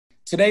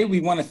Today, we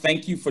want to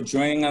thank you for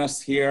joining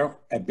us here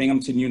at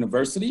Binghamton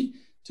University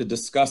to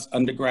discuss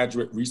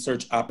undergraduate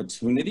research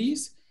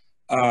opportunities.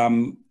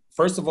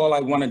 First of all, I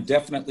want to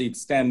definitely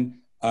extend,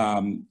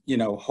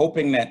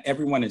 hoping that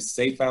everyone is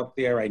safe out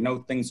there. I know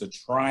things are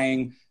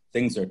trying,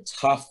 things are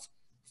tough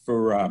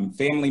for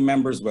family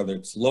members, whether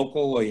it's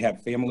local or you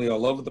have family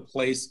all over the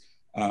place.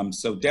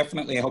 So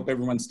definitely, I hope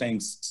everyone's staying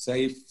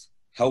safe,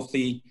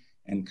 healthy,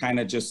 and kind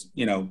of just,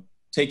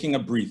 taking a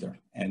breather.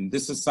 And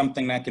this is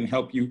something that can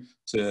help you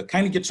to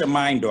kind of get your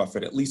mind off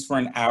it, at least for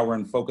an hour,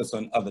 and focus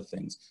on other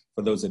things.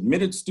 For those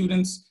admitted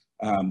students,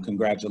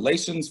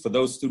 congratulations. For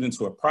those students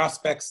who are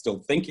prospects still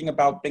thinking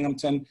about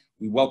Binghamton,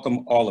 we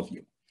welcome all of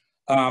you.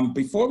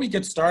 Before we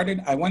get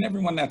started, I want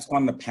everyone that's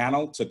on the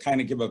panel to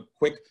kind of give a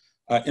quick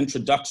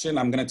introduction.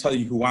 I'm going to tell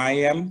you who I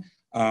am,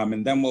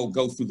 and then we'll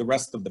go through the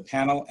rest of the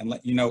panel and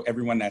let you know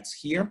everyone that's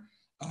here.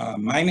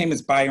 My name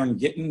is Byron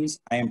Gittins.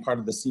 I am part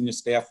of the senior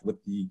staff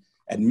with the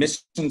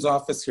admissions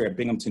office here at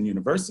Binghamton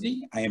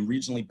University. I am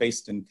regionally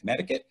based in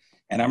Connecticut,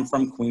 and I'm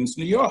from Queens,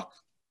 New York.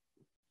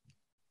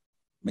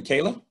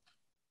 Michaela?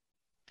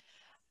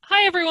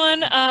 Hi, everyone.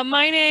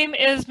 My name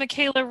is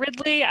Michaela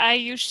Ridley. I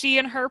use she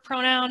and her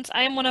pronouns.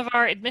 I am one of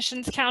our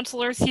admissions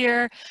counselors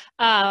here.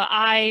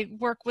 I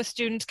work with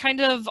students kind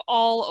of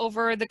all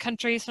over the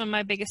country. Some of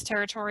my biggest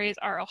territories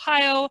are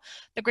Ohio,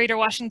 the greater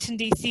Washington,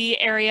 D.C.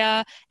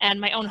 area, and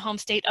my own home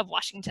state of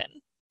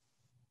Washington.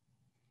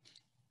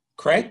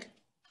 Craig?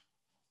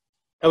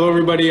 Hello,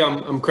 everybody.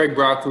 I'm Craig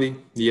Broccoli,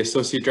 the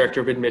Associate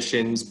Director of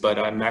Admissions, but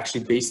I'm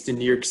actually based in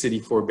New York City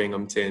for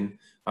Binghamton.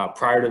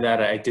 Prior to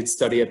that, I did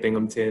study at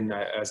Binghamton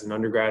as an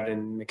undergrad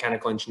in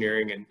mechanical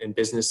engineering and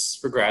business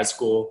for grad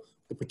school,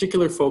 with a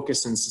particular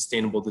focus in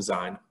sustainable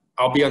design.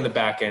 I'll be on the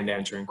back end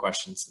answering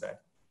questions today.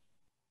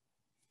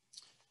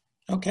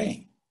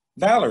 Okay.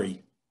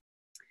 Valerie.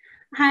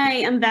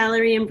 Hi, I'm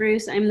Valerie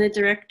Bruce. I'm the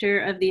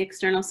Director of the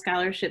External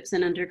Scholarships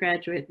and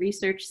Undergraduate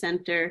Research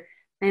Center.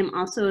 I am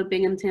also a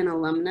Binghamton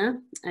alumna.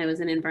 I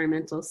was an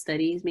environmental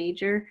studies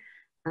major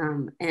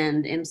and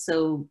am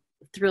so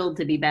thrilled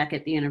to be back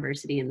at the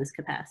university in this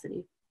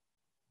capacity.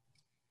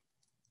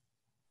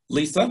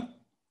 Lisa?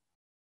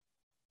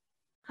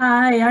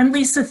 Hi, I'm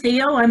Lisa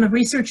Theo. I'm a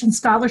research and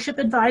scholarship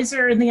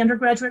advisor in the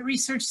Undergraduate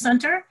Research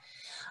Center.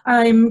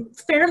 I'm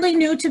fairly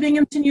new to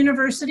Binghamton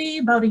University.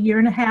 About 1.5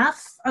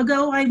 years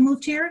ago, I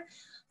moved here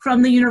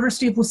from the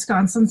University of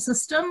Wisconsin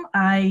system.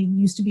 I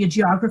used to be a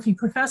geography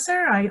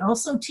professor. I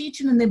also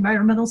teach in the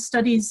environmental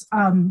studies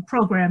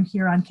program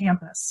here on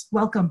campus.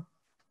 Welcome.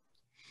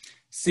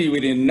 See,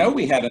 we didn't know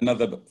we had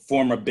another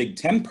former Big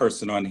Ten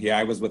person on here.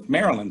 I was with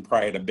Maryland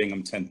prior to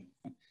Binghamton.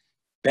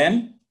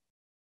 Ben?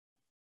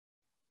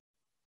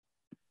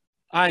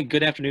 Hi,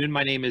 good afternoon.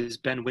 My name is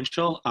Ben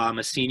Winchell. I'm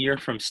a senior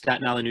from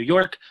Staten Island, New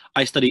York.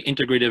 I study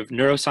integrative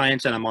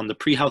neuroscience and I'm on the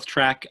pre-health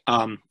track.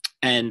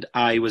 And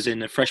I was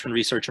in a freshman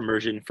research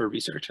immersion for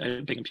research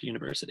at Binghamton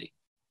University.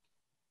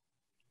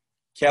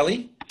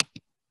 Kelly?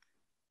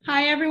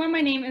 Hi everyone,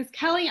 my name is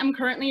Kelly. I'm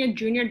currently a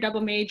junior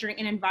double majoring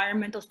in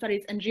environmental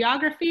studies and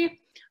geography.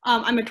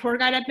 I'm a tour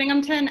guide at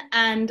Binghamton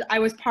and I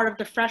was part of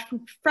the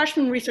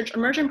freshman research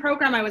immersion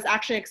program. I was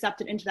actually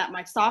accepted into that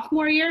my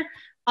sophomore year.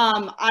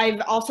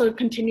 I've also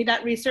continued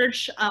that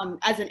research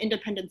as an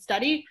independent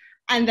study.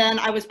 And then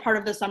I was part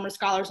of the Summer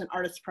Scholars and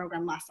Artists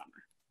program last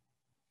summer.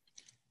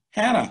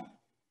 Hannah?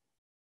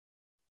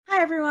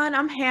 Hi everyone,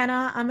 I'm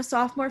Hannah. I'm a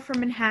sophomore from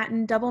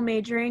Manhattan, double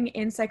majoring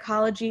in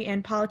psychology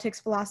and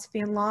politics, philosophy,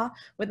 and law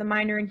with a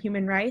minor in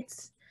human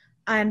rights.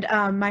 And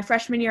my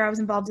freshman year, I was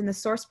involved in the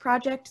SOURCE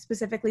project,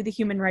 specifically the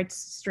human rights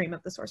stream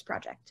of the SOURCE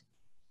project.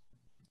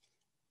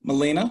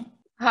 Melina?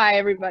 Hi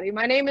everybody,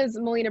 my name is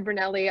Melina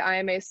Brunelli. I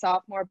am a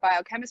sophomore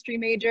biochemistry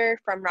major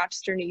from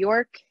Rochester, New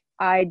York.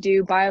 I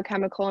do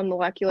biochemical and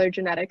molecular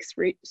genetics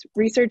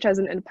research as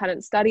an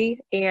independent study,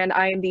 and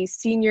I am the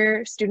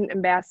senior student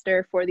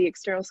ambassador for the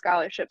External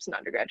Scholarships and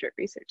Undergraduate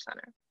Research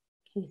Center.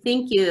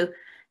 Thank you.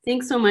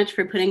 Thanks so much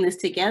for putting this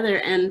together.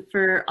 And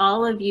for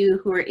all of you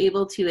who are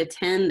able to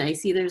attend, I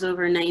see there's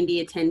over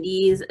 90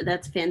 attendees.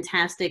 That's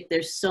fantastic.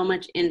 There's so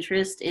much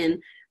interest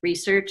in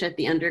research at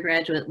the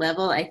undergraduate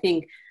level. I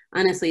think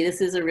honestly,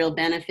 this is a real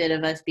benefit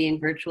of us being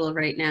virtual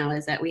right now,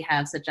 is that we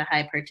have such a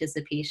high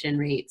participation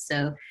rate.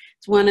 So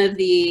it's one of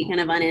the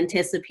kind of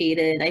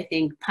unanticipated, I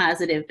think,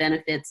 positive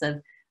benefits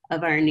of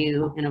our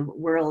new kind of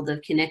world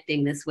of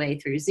connecting this way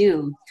through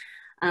Zoom.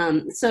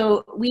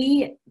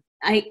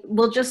 I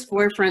will just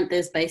forefront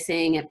this by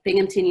saying at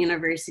Binghamton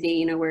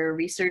University, we're a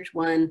Research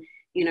 1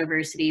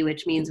 university,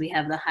 which means we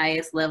have the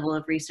highest level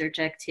of research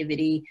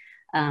activity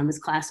is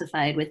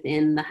classified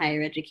within the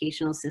higher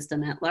educational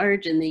system at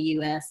large in the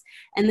US.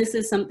 And this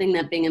is something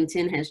that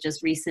Binghamton has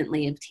just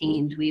recently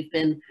obtained. We've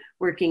been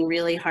working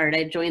really hard.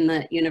 I joined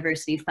the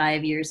university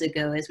 5 years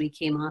ago as we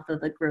came off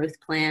of a growth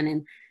plan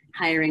and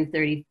hiring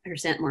 30%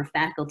 more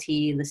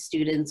faculty, the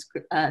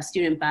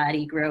student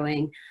body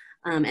growing,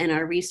 and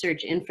our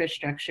research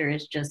infrastructure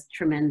is just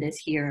tremendous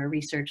here. Our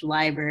research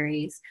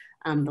libraries,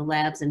 the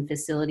labs and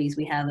facilities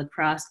we have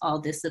across all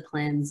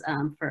disciplines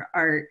for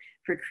art,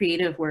 for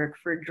creative work,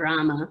 for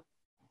drama.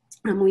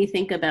 We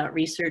think about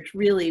research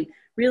really,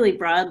 really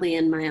broadly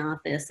in my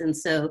office. And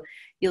so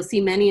you'll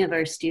see many of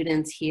our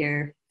students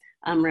here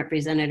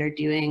represented are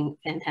doing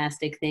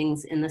fantastic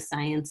things in the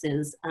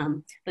sciences.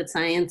 But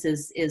science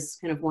is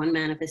kind of one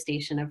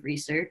manifestation of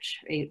research,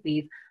 right?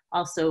 We've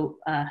also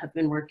have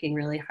been working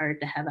really hard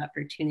to have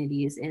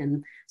opportunities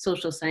in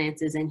social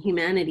sciences and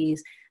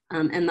humanities,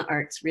 and the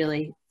arts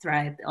really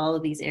thrive. All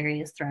of these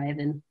areas thrive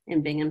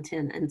in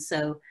Binghamton. And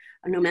so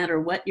no matter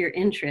what your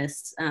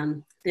interests,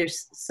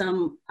 there's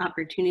some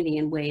opportunity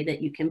and way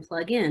that you can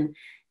plug in.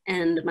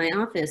 And my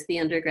office, the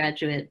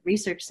Undergraduate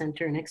Research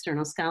Center and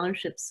External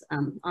Scholarships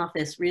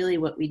Office, really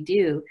what we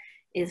do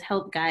is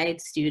help guide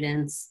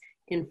students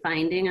in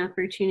finding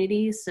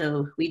opportunities.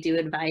 So we do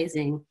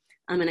advising.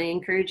 And I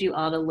encourage you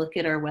all to look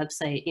at our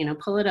website,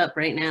 pull it up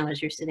right now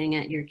as you're sitting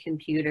at your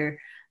computer.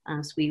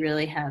 So we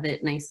really have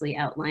it nicely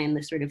outlined,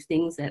 the sort of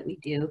things that we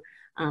do.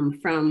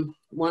 From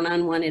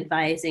one-on-one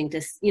advising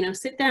to,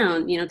 sit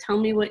down, tell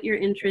me what you're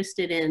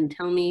interested in,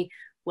 tell me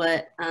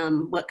what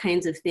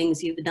kinds of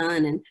things you've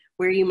done and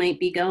where you might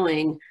be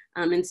going.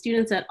 And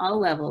students at all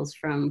levels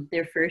from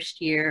their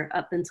first year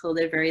up until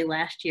their very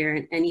last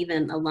year, and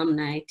even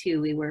alumni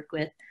too we work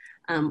with,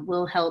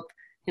 will help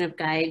kind of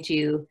guide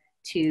you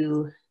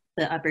to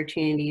the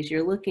opportunities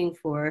you're looking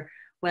for,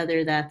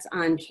 whether that's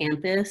on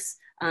campus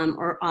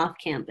or off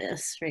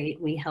campus, right?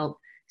 We help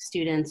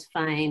students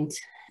find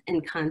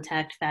and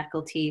contact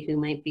faculty who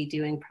might be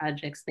doing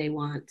projects they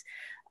want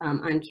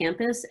on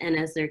campus. And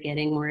as they're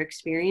getting more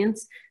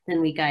experience,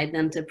 then we guide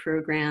them to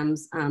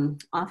programs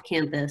off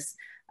campus.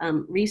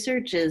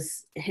 Research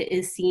is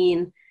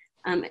seen,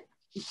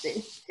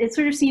 it's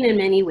sort of seen in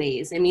many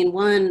ways. I mean,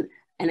 one,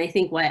 and I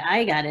think why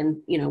I got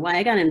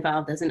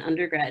involved as an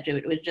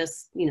undergraduate was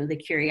just, the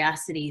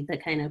curiosity, the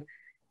kind of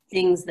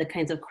things, the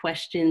kinds of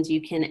questions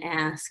you can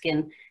ask,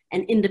 and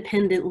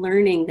independent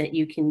learning that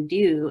you can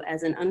do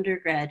as an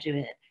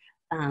undergraduate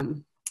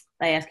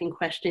by asking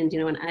questions.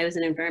 When I was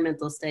an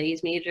environmental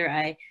studies major,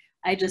 I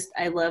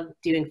loved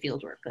doing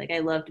field work. Like I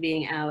loved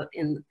being out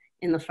in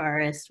the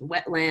forest,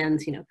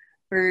 wetlands,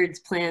 birds,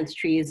 plants,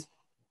 trees,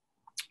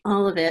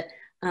 all of it.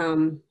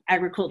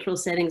 Agricultural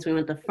settings, we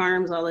went to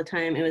farms all the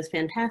time. It was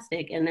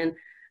fantastic. And then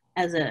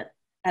as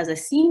a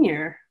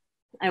senior,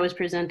 I was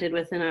presented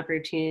with an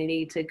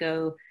opportunity to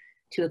go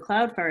to a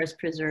cloud forest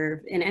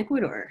preserve in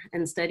Ecuador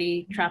and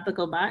study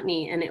tropical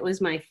botany. And it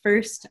was my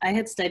first, I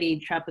had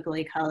studied tropical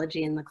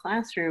ecology in the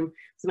classroom. It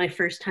was my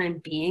first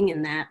time being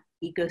in that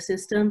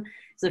ecosystem.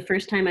 It was the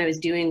first time I was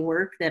doing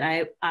work that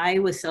I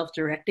was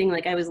self-directing.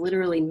 Like I was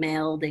literally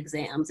mailed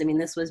exams. I mean,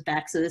 this was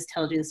back, so this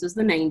tells you this was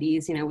the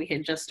 90s, we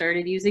had just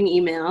started using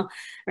email,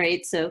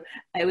 right? So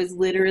I was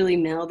literally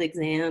mailed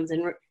exams,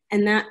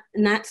 and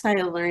that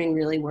style of learning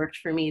really worked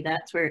for me.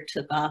 That's where it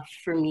took off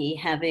for me,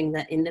 having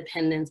the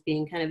independence,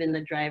 being kind of in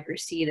the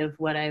driver's seat of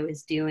what I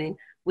was doing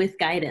with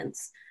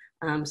guidance.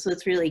 So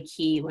it's really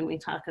key when we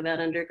talk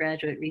about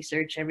undergraduate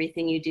research.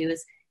 Everything you do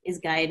is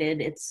guided.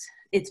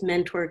 It's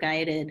mentor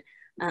guided.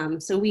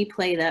 So we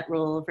play that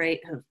role, right,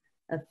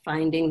 of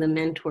finding the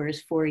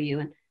mentors for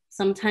you. And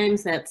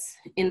sometimes that's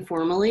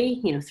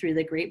informally, through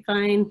the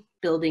grapevine,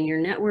 building your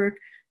network,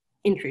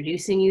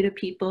 introducing you to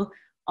people.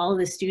 All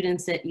the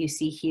students that you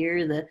see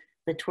here,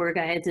 the tour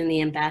guides and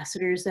the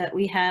ambassadors that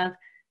we have,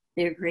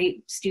 they're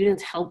great.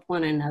 Students help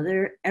one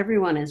another.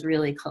 Everyone is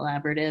really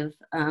collaborative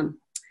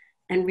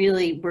and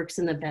really works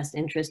in the best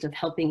interest of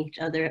helping each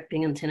other at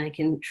Binghamton. I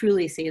can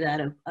truly say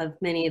that of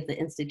many of the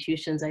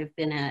institutions I've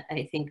been at.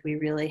 I think we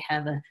really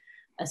have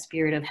a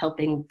spirit of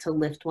helping to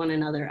lift one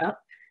another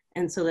up.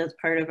 And so that's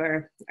part of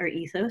our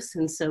ethos.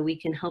 And so we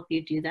can help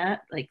you do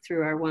that, like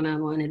through our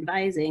one-on-one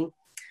advising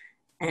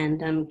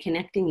and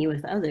connecting you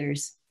with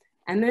others.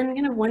 And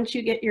then once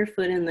you get your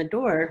foot in the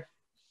door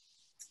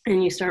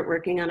and you start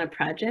working on a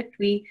project,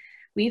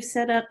 we've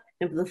set up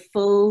the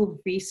full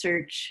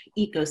research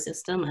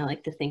ecosystem. I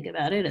like to think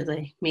about it as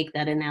I make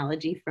that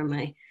analogy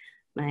from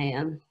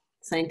my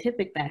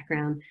scientific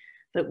background.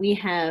 But we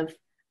have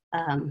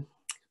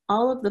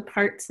all of the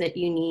parts that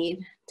you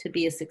need to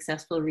be a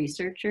successful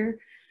researcher.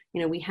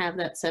 We have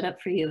that set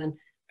up for you, and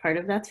part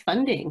of that's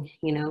funding.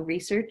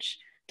 Research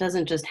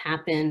doesn't just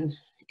happen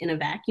in a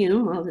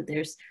vacuum. Well,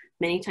 there's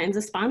many times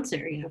a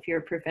sponsor. If you're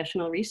a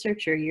professional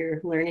researcher,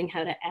 you're learning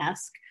how to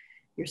ask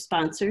your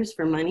sponsors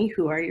for money.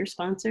 Who are your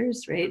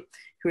sponsors, right?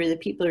 Who are the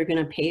people who are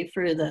going to pay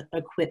for the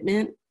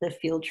equipment, the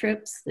field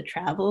trips, the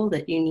travel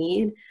that you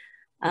need?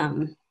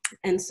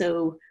 And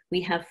so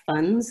we have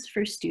funds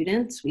for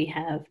students. We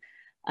have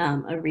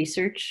a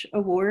research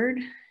award,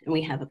 and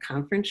we have a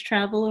conference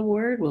travel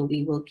award. Well,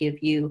 we will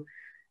give you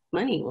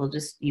money.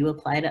 You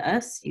apply to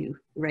us, you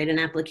write an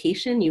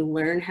application, you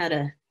learn how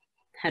to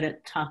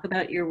talk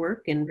about your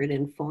work in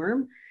written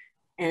form,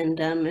 and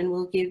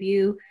we'll give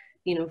you,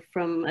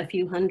 from a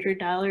few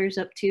 $100s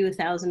up to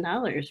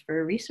 $1,000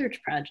 for a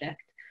research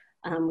project.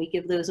 We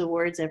give those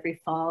awards every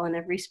fall and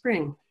every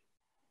spring.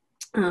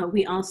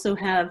 We also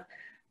have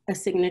a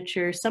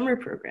signature summer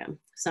program,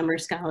 Summer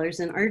Scholars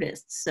and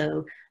Artists.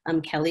 So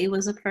Kelly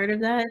was a part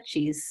of that.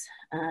 She's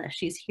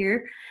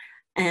here,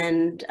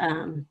 and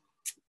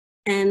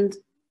And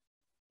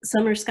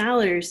summer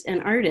scholars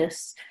and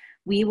artists,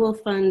 we will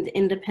fund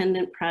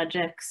independent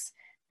projects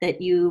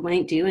that you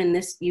might do. And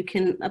this, you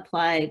can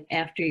apply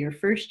after your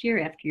first year,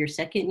 after your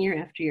second year,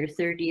 after your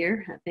third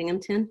year at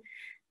Binghamton.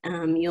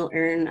 You'll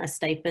earn a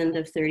stipend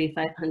of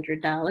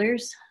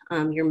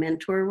 $3,500. Your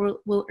mentor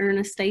will earn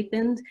a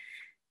stipend,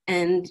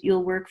 and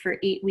you'll work for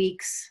 8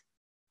 weeks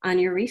on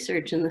your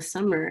research in the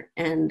summer,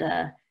 and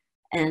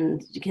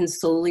you can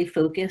solely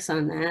focus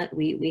on that.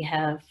 We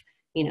have,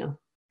 you know,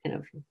 kind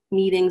of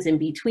meetings in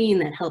between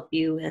that help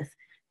you with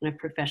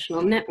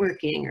professional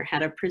networking, or how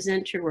to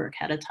present your work,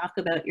 how to talk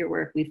about your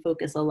work. We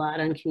focus a lot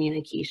on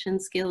communication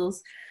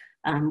skills.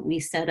 We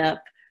set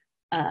up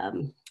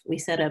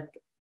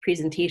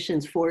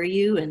presentations for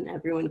you, and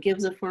everyone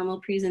gives a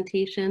formal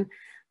presentation.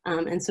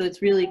 And so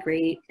it's really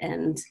great.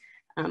 And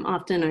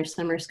often our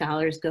summer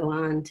scholars go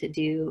on to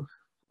do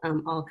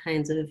all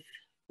kinds of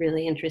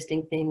really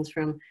interesting things,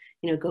 from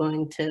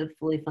going to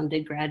fully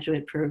funded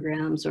graduate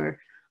programs, or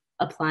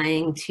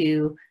applying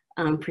to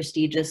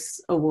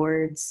prestigious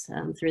awards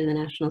through the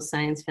National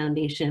Science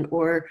Foundation,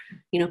 or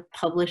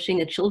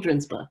publishing a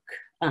children's book.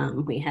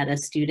 We had a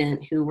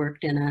student who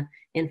worked in an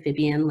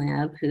amphibian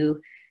lab who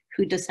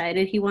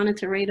decided he wanted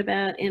to write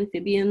about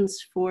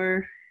amphibians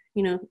for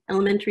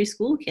elementary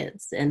school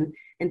kids, and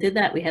did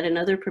that. We had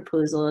another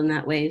proposal in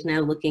that way, is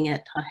now looking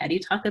at how do you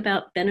talk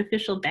about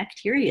beneficial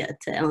bacteria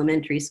to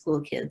elementary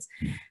school kids.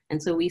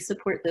 And so we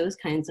support those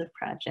kinds of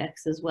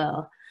projects as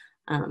well.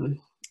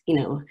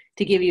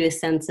 To give you a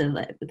sense of,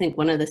 I think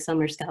one of the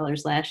summer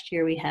scholars last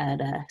year, we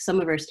had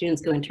some of our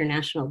students go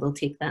international. They'll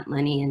take that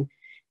money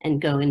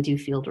and go and do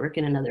field work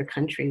in another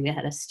country. We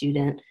had a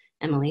student,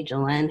 Emily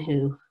Jalen,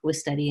 who was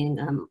studying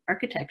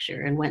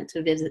architecture and went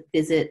to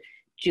visit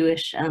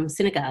Jewish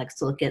synagogues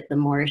to look at the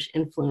Moorish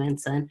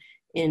influence on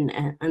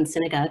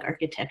synagogue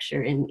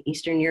architecture in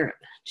Eastern Europe.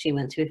 She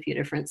went to a few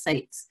different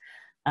sites.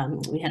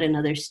 We had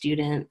another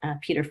student,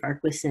 Peter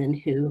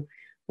Farquharson, who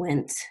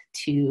went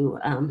to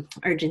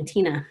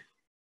Argentina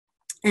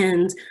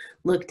and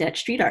looked at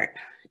street art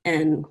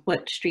and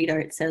what street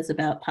art says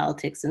about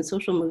politics and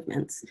social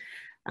movements.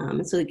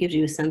 And so it gives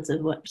you a sense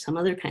of what some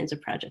other kinds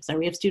of projects are.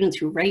 We have students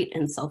who write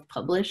and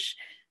self-publish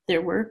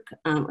their work,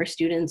 or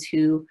students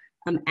who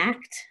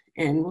act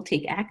and will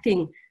take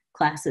acting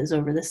classes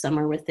over the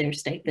summer with their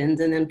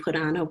stipends, and then put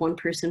on a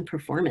one-person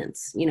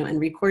performance, and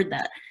record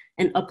that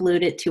and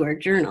upload it to our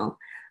journal.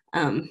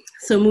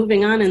 So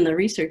moving on in the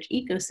research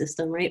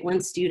ecosystem, right,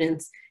 when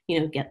students,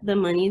 get the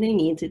money they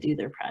need to do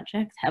their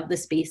project, have the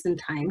space and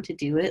time to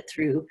do it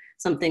through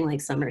something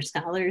like summer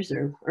scholars,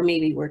 or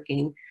maybe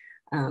working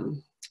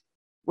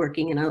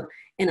in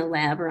a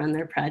lab or on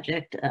their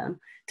project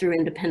through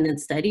independent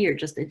study, or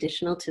just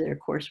additional to their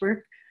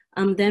coursework,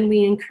 then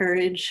we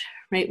encourage,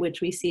 right,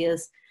 which we see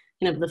as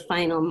the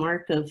final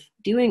mark of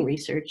doing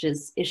research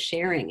is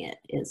sharing it,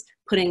 is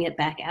putting it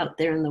back out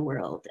there in the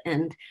world.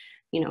 And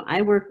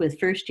I work with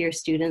first-year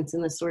students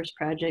in the SOURCE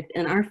project,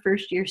 and our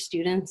first-year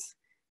students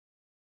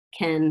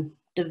can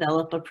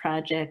develop a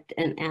project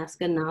and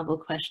ask a novel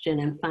question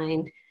and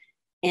find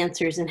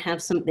answers and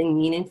have something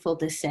meaningful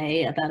to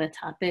say about a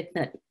topic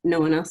that no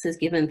one else has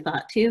given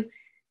thought to,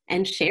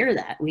 and share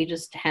that. We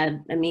just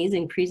had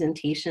amazing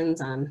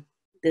presentations on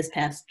this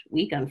past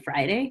week on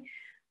Friday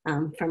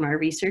from our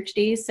Research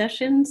Days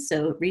sessions.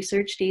 So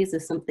Research Days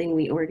is something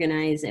we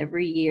organize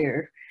every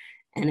year.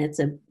 And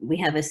we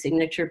have a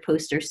signature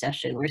poster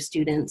session where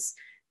students,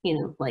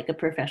 like a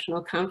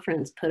professional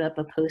conference, put up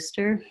a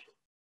poster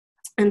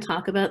and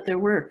talk about their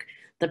work.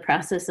 The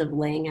process of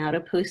laying out a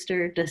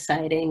poster,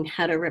 deciding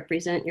how to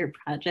represent your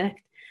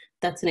project,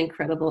 that's an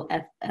incredible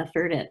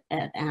effort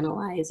at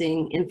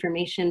analyzing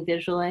information,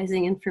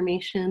 visualizing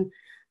information.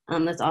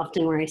 That's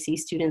often where I see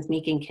students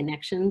making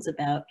connections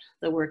about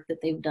the work that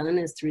they've done,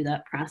 is through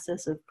that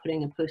process of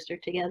putting a poster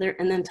together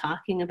and then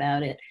talking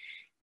about it.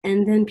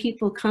 And then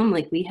people come,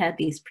 like we had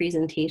these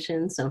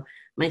presentations. So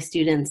my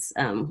students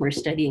were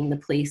studying the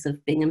place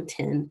of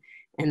Binghamton,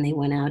 and they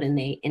went out and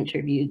they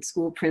interviewed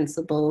school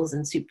principals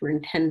and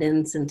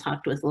superintendents and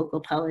talked with local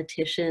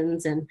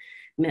politicians and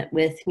met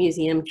with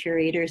museum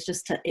curators,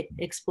 just to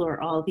explore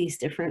all these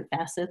different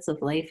facets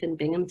of life in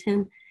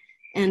Binghamton.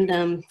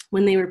 And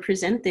when they were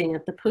presenting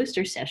at the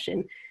poster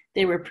session,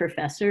 there were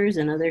professors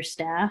and other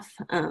staff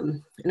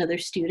and other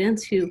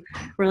students who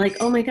were like,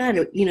 oh my God,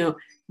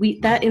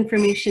 that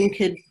information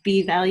could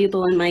be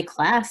valuable in my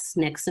class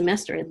next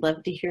semester. I'd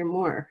love to hear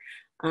more.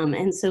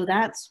 And so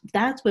that's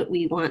what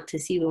we want to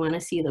see. We want to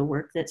see the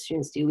work that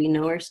students do. We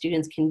know our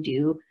students can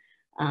do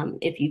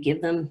if we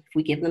give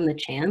them the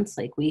chance.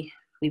 Like we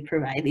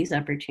provide these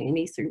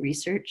opportunities through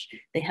research.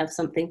 They have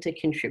something to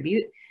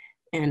contribute.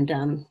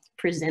 And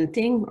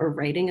presenting or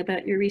writing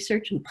about your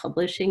research and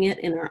publishing it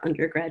in our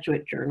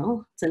undergraduate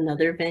journal. It's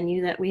another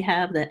venue that we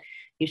have that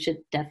you should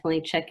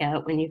definitely check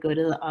out. When you go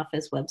to the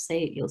office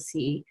website, you'll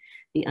see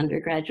the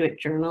undergraduate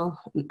journal,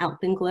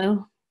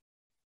 Alpenglow,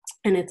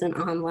 and it's an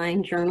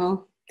online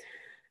journal.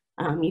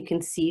 You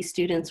can see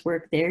students'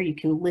 work there. You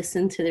can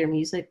listen to their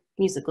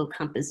musical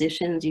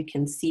compositions. You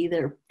can see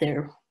their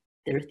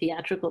their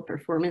theatrical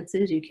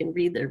performances. You can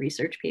read their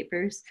research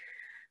papers.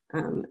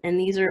 And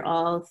these are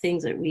all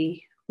things that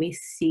we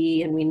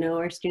see and we know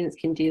our students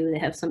can do. They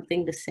have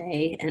something to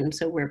say. And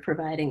so we're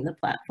providing the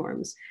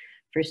platforms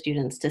for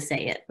students to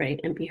say it, right,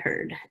 and be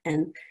heard,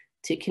 and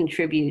to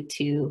contribute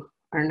to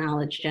our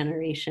knowledge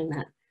generation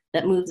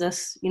that moves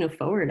us,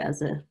 forward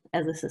as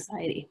a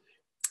society.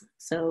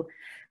 So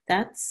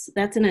that's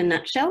in a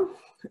nutshell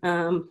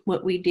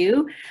what we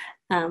do.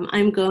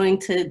 I'm going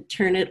to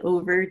turn it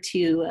over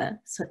to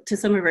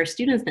some of our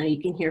students now.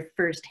 You can hear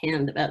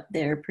firsthand about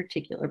their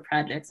particular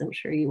projects. I'm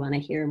sure you want to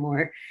hear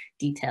more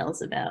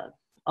details about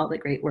all the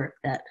great work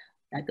that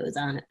goes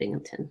on at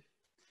Binghamton.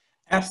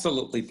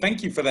 Absolutely.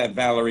 Thank you for that,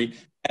 Valerie.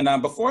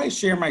 And before I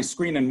share my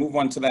screen and move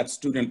on to that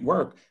student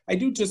work, I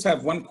do just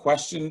have one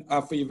question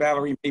for you,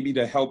 Valerie, maybe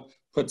to help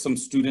put some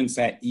students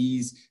at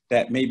ease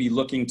that may be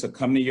looking to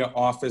come to your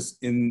office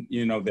in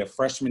their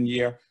freshman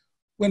year.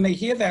 When they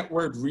hear that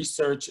word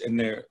research and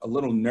they're a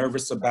little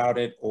nervous about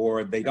it,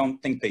 or they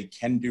don't think they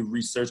can do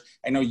research,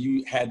 I know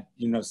you had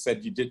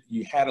said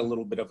you had a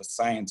little bit of a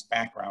science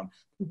background,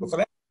 but for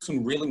that person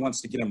who really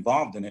wants to get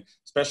involved in it,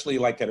 especially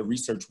like at a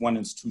Research One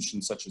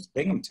institution such as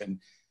Binghamton,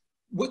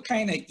 what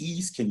kind of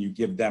ease can you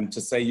give them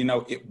to say,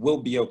 it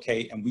will be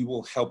okay and we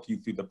will help you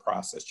through the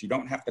process? You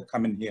don't have to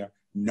come in here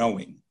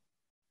knowing.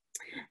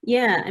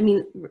 Yeah, I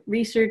mean,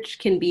 research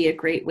can be a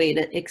great way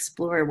to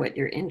explore what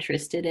you're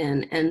interested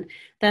in. And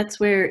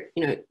that's where,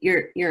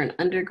 you're an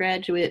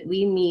undergraduate.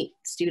 We meet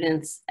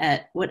students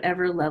at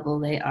whatever level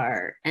they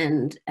are.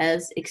 And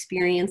as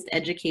experienced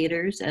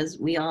educators, as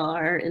we all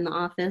are in the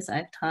office,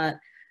 I've taught,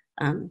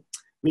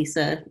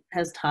 Lisa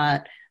has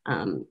taught,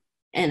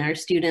 and our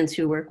students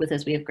who work with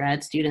us, we have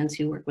grad students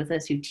who work with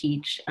us who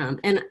teach.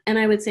 And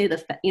I would say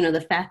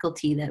the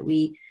faculty that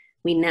we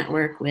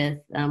network with,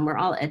 we're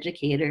all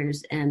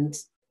educators and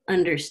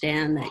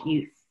understand that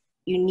you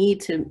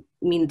need to,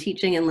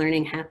 teaching and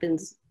learning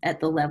happens at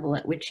the level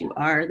at which you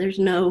are. There's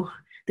no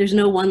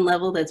one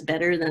level that's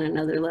better than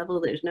another level.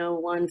 There's no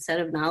one set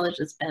of knowledge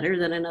that's better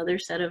than another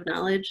set of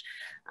knowledge.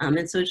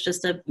 And so it's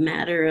just a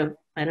matter of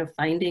kind of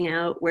finding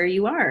out where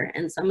you are.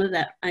 And some of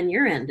that on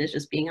your end is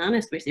just being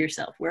honest with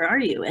yourself. Where are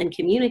you? And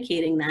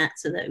communicating that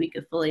so that we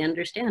could fully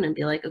understand and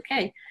be like,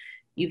 okay,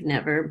 you've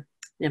never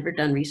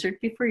done research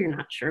before, you're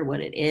not sure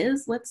what it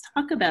is. Let's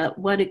talk about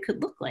what it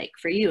could look like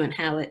for you and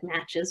how it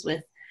matches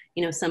with,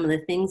 some of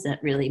the things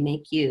that really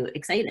make you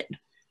excited.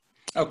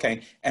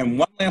 Okay, and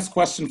one last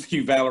question for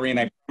you, Valerie, and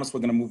I promise we're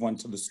going to move on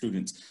to the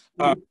students.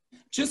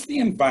 Just the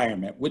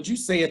environment, would you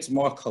say it's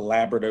more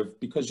collaborative?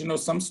 Because,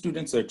 some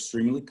students are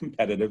extremely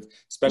competitive,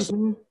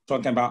 especially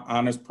talking about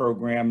honors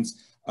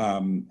programs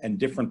and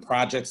different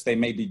projects they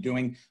may be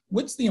doing.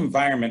 What's the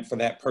environment for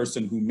that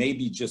person who may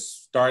be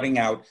just starting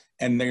out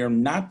and they're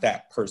not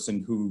that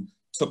person who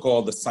took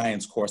all the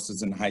science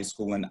courses in high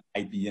school and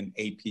IB and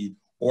AP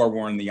or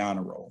were in the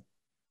honor roll?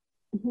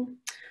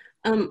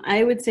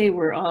 I would say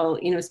we're all,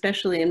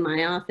 especially in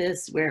my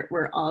office,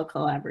 we're all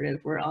collaborative.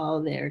 We're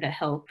all there to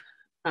help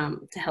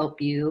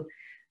you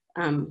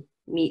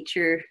meet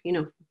your,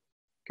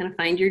 kind of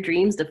find your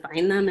dreams,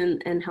 define them,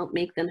 and help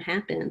make them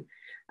happen.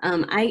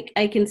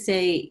 I can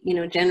say,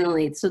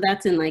 generally, so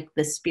that's in like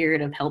the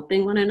spirit of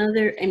helping one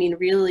another. I mean,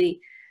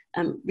 really,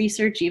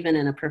 research even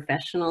in a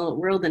professional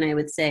world, and I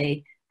would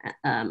say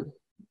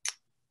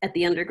at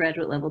the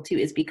undergraduate level too,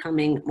 is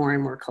becoming more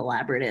and more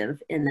collaborative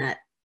in that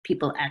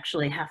people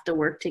actually have to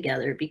work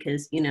together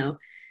because,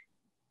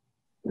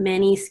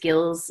 many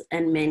skills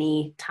and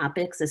many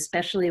topics,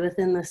 especially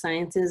within the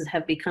sciences,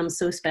 have become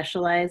so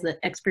specialized that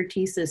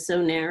expertise is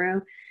so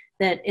narrow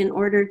that in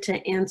order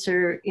to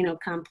answer,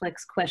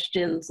 complex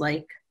questions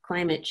like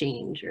climate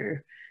change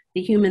or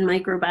the human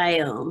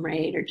microbiome,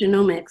 right, or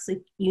genomics,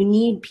 like, you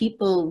need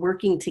people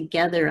working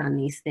together on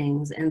these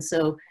things. And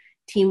so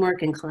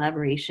teamwork and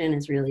collaboration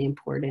is really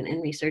important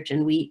in research.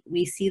 And we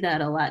see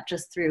that a lot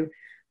just through,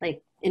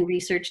 like, in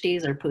research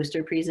days or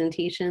poster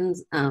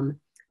presentations,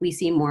 we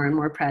see more and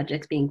more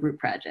projects being group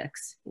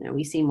projects.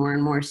 We see more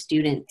and more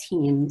student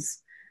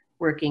teams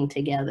working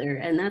together,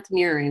 and that's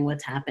mirroring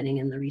what's happening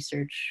in the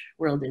research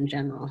world in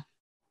general.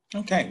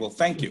 Okay, well,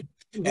 thank you.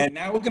 And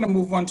now we're going to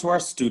move on to our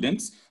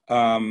students.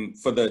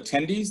 For the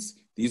attendees,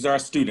 these are our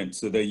students,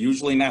 so they're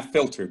usually not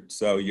filtered.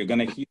 So you're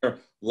going to hear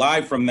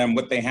live from them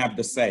what they have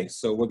to say.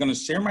 So we're going to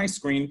share my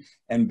screen,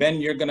 and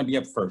Ben, you're going to be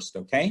up first,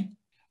 okay?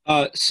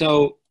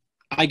 So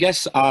I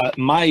guess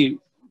my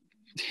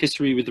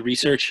history with the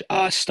research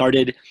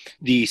started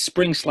the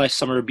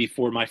spring/summer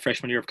before my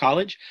freshman year of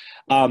college.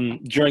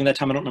 During that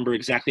time, I don't remember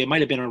exactly, it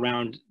might have been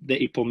around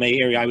the April-May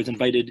area, I was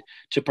invited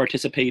to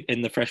participate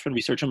in the freshman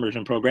research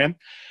immersion program.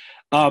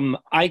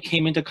 I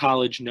came into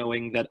college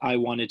knowing that I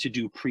wanted to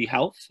do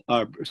pre-health,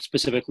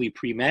 specifically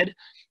pre-med,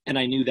 and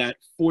I knew that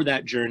for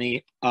that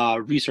journey,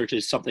 research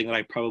is something that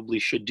I probably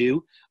should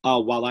do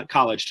while at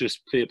college,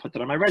 just to put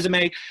that on my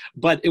resume,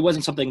 but it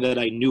wasn't something that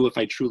I knew if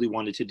I truly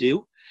wanted to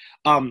do.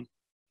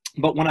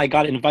 But when I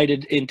got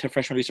invited into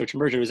freshman research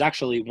immersion, it was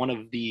actually one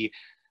of the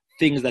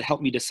things that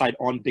helped me decide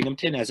on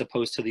Binghamton as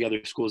opposed to the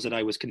other schools that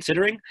I was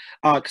considering,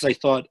 because I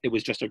thought it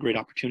was just a great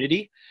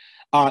opportunity.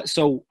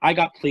 So I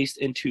got placed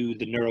into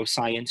the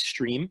neuroscience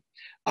stream,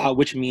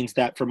 which means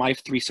that for my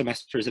 3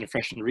 semesters in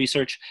freshman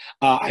research,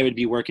 I would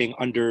be working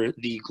under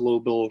the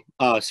global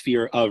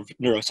sphere of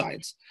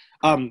neuroscience.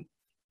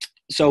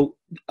 So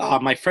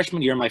my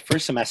freshman year, my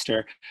first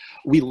semester,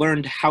 we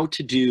learned how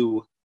to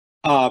do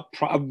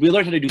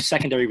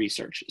secondary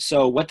research.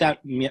 So what that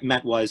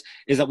meant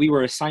is that we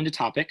were assigned a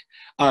topic.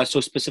 So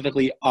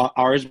specifically,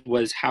 ours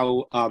was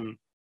how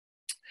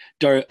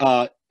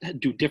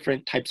do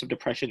different types of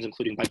depressions,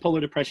 including bipolar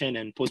depression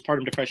and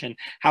postpartum depression,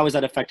 how is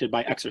that affected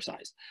by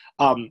exercise?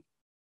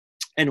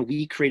 And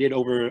we created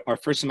over our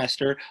first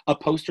semester a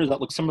poster that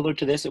looked similar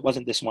to this. It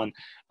wasn't this one,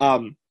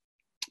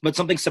 but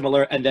something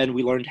similar. And then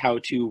we learned how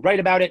to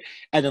write about it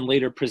and then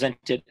later present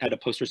it at a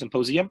poster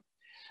symposium.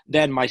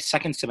 Then my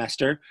second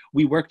semester,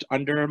 we worked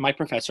under my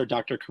professor,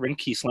 Dr. Corinne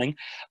Kiesling,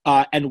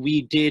 and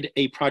we did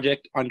a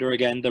project under,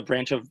 again,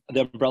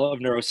 the umbrella of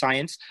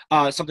neuroscience,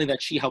 something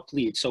that she helped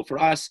lead. So for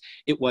us,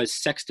 it was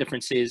sex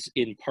differences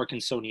in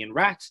Parkinsonian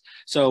rats.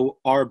 So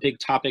our big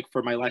topic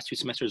for my last 2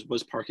 semesters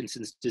was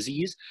Parkinson's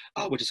disease,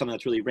 which is something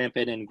that's really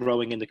rampant and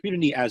growing in the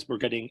community as we're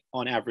getting,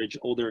 on average,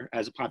 older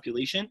as a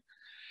population.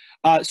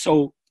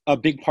 So a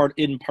big part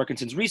in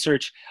Parkinson's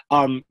research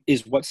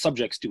is what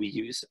subjects do we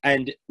use.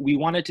 And we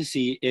wanted to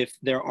see if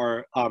there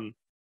are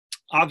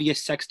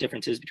obvious sex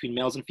differences between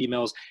males and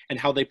females and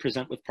how they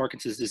present with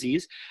Parkinson's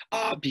disease,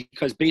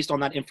 because based on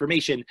that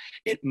information,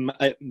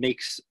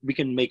 we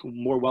can make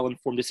more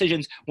well-informed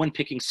decisions when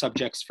picking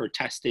subjects for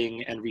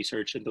testing and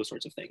research and those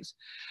sorts of things.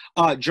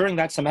 During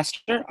that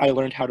semester, I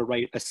learned how to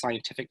write a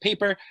scientific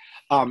paper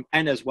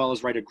and as well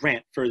as write a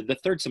grant for the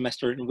third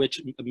semester, in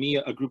which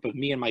a group of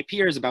me and my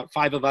peers, about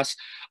 5 of us,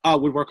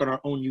 would work on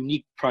our own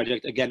unique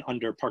project, again,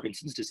 under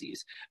Parkinson's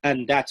disease.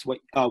 And that's what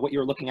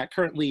you're looking at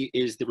currently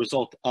is the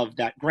result of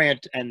that grant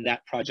and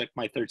that project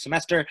my third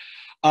semester.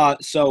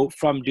 So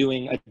from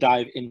doing a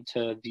dive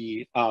into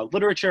the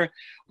literature,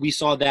 we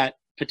saw that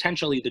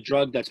potentially the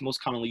drug that's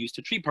most commonly used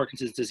to treat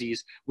Parkinson's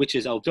disease, which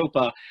is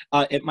L-DOPA,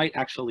 it might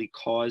actually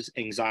cause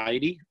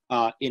anxiety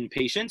in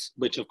patients,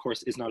 which of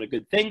course is not a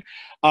good thing.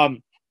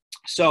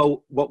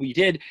 So what we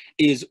did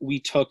is we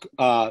took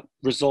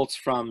results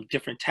from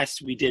different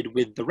tests we did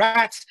with the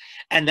rats,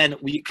 and then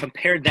we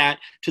compared that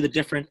to the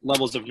different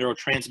levels of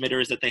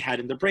neurotransmitters that they had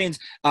in their brains,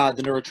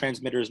 the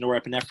neurotransmitters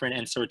norepinephrine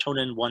and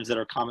serotonin, ones that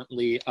are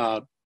commonly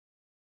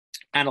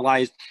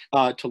analyzed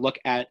to look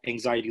at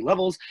anxiety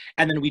levels.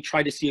 And then we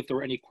tried to see if there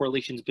were any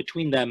correlations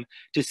between them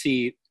to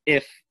see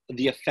if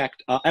the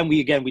effect, and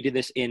we did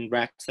this in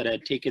rats that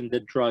had taken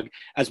the drug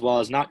as well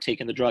as not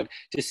taken the drug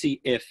to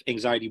see if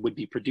anxiety would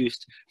be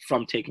produced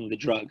from taking the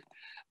drug.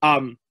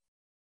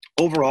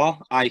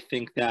 Overall, I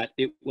think that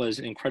it was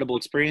an incredible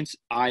experience.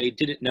 I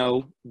didn't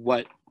know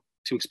what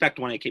to expect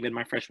when I came in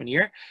my freshman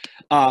year,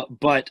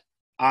 but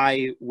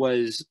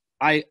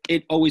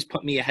it always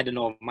put me ahead in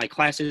all of my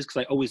classes because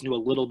I always knew a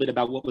little bit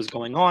about what was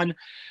going on.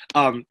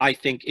 I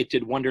think it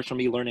did wonders for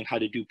me learning how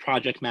to do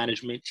project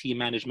management, team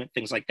management,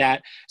 things like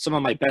that. Some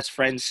of my best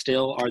friends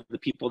still are the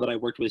people that I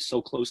worked with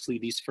so closely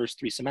these first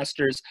 3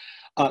 semesters.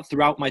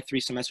 Throughout my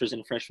 3 semesters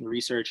in freshman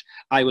research,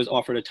 I was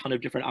offered a ton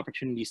of different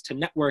opportunities to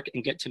network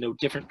and get to know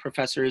different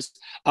professors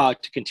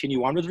to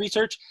continue on with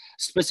research.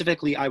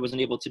 Specifically, I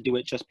wasn't able to do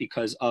it just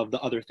because of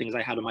the other things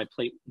I had on my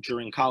plate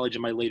during college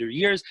in my later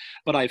years,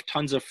 but I have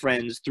tons of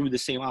friends through the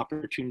same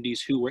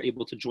opportunities who were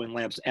able to join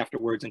labs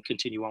afterwards and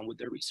continue on with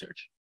their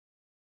research.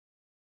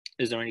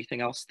 Is there anything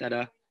else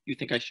that you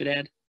think I should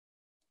add?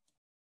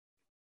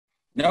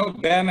 No,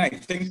 Ben, I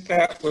think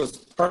that was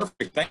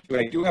perfect. Thank you.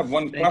 I do have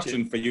one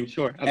question for you.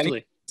 Sure, absolutely.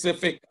 Any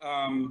specific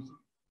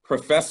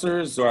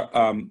professors or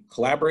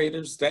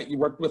collaborators that you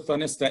worked with on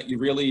this that you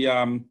really,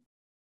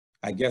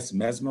 I guess,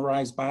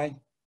 mesmerized by?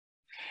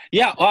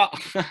 Yeah, well,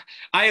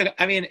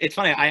 I mean, it's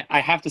funny. I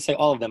have to say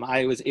all of them.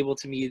 I was able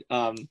to meet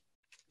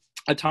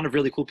a ton of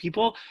really cool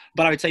people,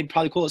 but I would say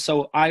probably cool.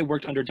 So I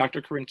worked under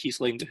Dr. Corinne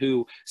Kiesling,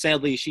 who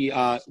sadly she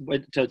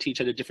went to teach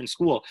at a different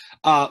school.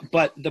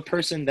 But the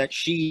person that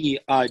she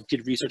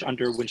did research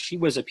under when she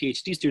was a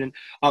PhD student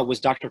was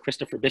Dr.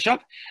 Christopher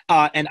Bishop.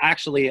 And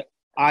actually,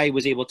 I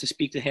was able to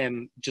speak to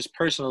him just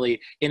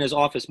personally in his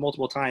office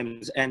multiple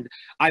times. And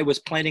I was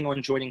planning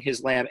on joining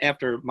his lab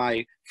after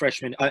my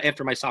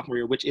sophomore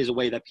year, which is a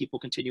way that people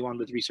continue on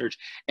with research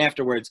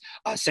afterwards.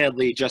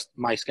 Sadly, just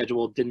my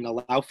schedule didn't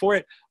allow for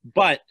it.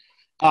 But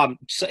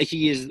so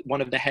he is one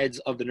of the heads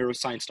of the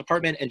neuroscience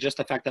department, and just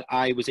the fact that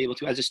I was able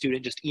to, as a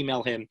student, just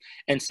email him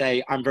and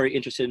say, I'm very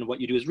interested in what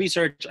you do as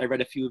research. I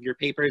read a few of your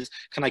papers.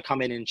 Can I come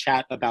in and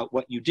chat about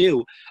what you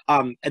do?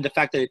 And the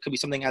fact that it could be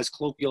something as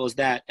colloquial as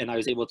that, and I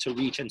was able to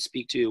reach and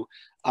speak to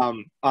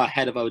a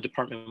head of a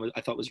department,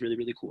 I thought was really,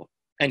 really cool.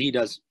 And he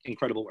does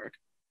incredible work.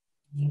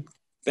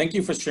 Thank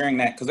you for sharing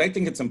that, because I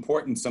think it's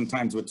important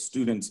sometimes with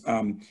students.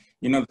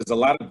 You know, there's a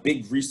lot of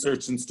big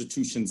research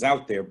institutions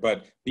out there,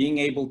 but being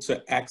able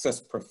to access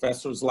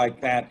professors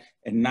like that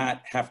and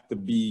not have to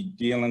be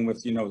dealing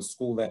with, you know, a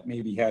school that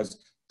maybe has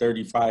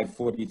 35,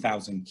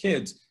 40,000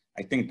 kids,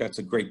 I think that's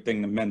a great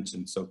thing to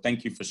mention. So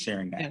thank you for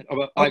sharing that.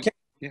 Yeah, okay.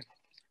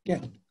 Yeah.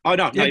 Oh,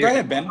 no. Yeah, go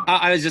ahead, Ben.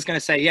 I was just going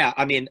to say, yeah,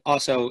 I mean,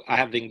 also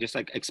having just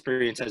like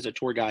experience as a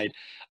tour guide,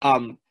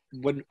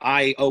 when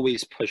I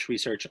always push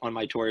research on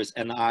my tours,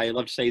 and I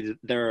love to say that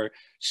there are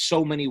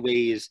so many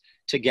ways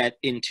to get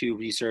into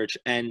research,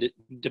 and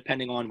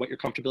depending on what your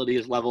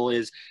comfortability level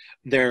is,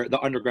 the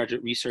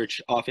undergraduate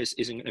research office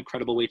is an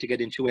incredible way to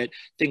get into it.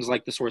 Things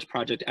like the Source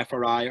Project,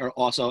 FRI, are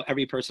also,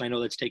 every person I know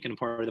that's taken a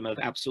part of them, I've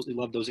absolutely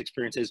loved those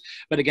experiences.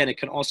 But again, it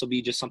can also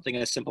be just something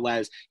as simple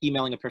as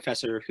emailing a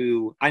professor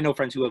who, I know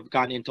friends who have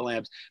gone into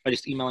labs by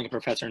just emailing a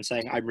professor and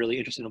saying, I'm really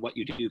interested in what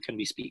you do, can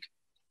we speak?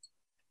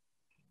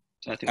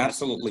 So I think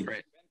absolutely. That's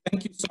great.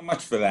 Thank you so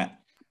much for that.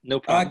 No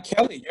problem.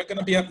 Kelly, you're going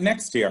to be up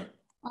next here.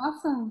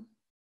 Awesome.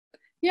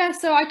 Yeah,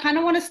 so I kind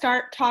of want to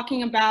start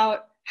talking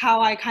about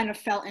how I kind of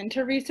fell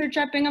into research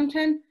at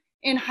Binghamton.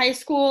 In high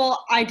school,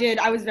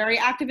 I was very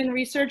active in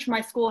research.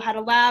 My school had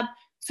a lab,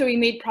 so we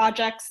made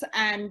projects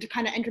and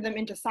kind of entered them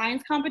into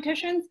science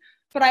competitions.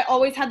 But I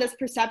always had this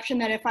perception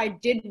that if I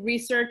did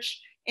research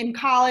in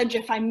college,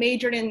 if I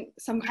majored in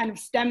some kind of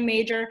STEM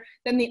major,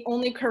 then the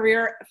only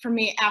career for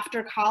me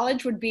after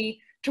college would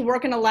be to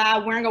work in a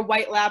lab, wearing a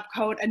white lab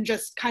coat and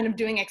just kind of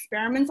doing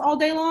experiments all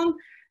day long.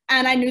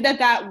 And I knew that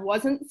that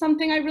wasn't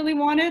something I really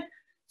wanted.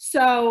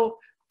 So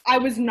I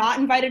was not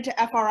invited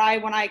to FRI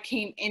when I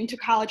came into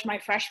college my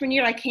freshman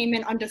year. I came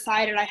in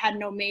undecided, I had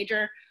no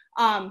major.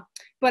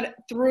 But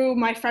through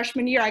my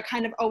freshman year, I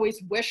kind of always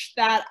wished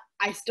that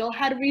I still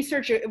had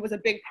research. It was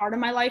a big part of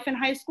my life in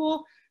high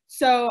school.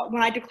 So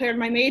when I declared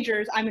my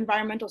majors, I'm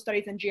environmental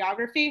studies and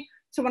geography.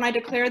 So when I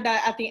declared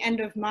that at the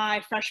end of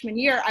my freshman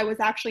year, I was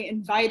actually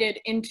invited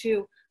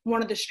into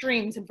one of the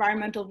streams,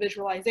 environmental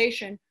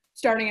visualization,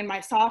 starting in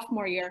my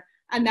sophomore year.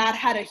 And that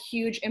had a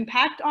huge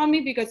impact on me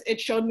because it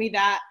showed me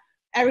that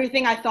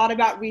everything I thought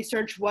about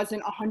research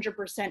wasn't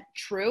 100%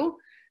 true.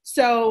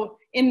 So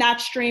in that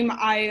stream,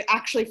 I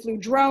actually flew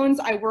drones.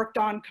 I worked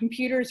on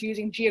computers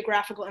using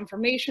geographical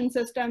information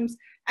systems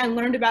and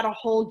learned about a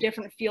whole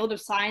different field of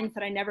science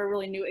that I never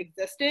really knew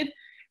existed.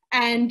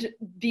 And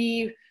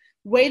the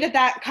way that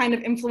that kind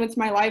of influenced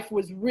my life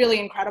was really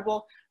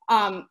incredible.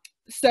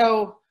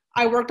 So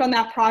I worked on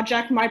that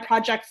project. My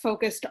project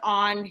focused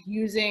on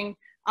using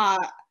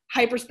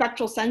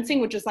hyperspectral sensing,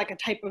 which is like a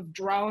type of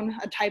drone,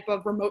 a type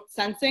of remote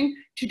sensing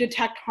to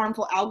detect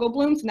harmful algal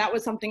blooms. And that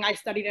was something I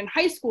studied in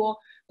high school,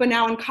 but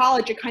now in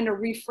college, it kind of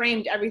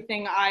reframed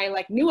everything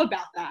I knew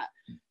about that.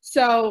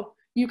 So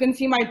you can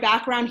see my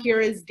background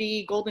here is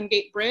the Golden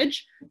Gate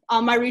Bridge.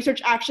 My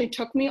research actually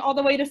took me all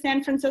the way to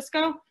San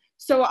Francisco.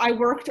 So I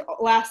worked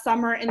last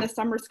summer in the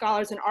Summer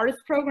Scholars and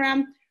Artists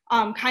program,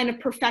 kind of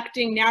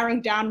perfecting,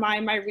 narrowing down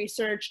my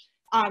research,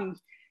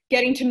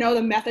 getting to know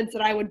the methods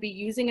that I would be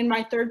using in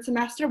my third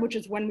semester, which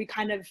is when we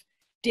kind of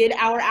did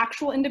our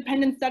actual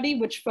independent study,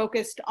 which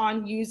focused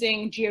on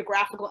using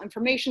geographical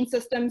information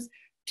systems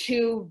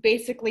to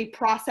basically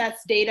process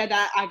data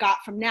that I got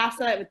from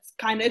NASA.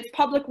 It's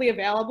publicly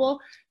available.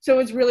 So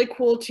it's really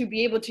cool to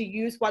be able to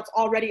use what's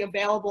already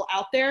available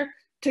out there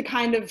to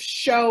kind of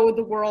show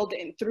the world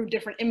through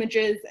different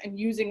images and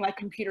using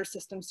computer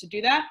systems to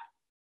do that.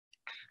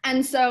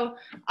 And so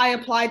I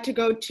applied to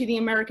go to the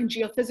American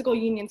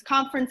Geophysical Union's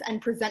conference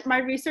and present my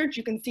research.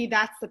 You can see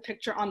that's the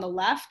picture on the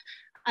left.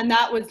 And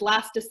that was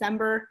last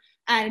December,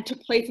 and it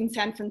took place in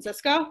San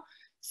Francisco.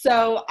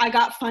 So I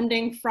got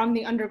funding from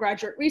the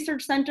Undergraduate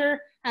Research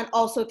Center and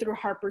also through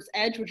Harper's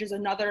Edge, which is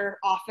another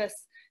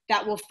office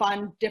that will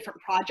fund different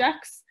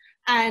projects.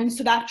 And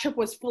so that trip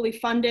was fully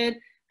funded,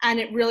 and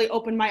it really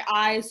opened my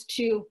eyes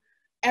to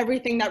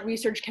everything that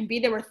research can be.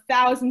 There were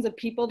thousands of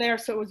people there,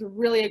 so it was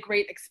really a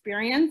great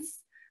experience.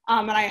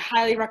 And I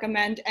highly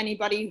recommend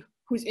anybody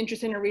who's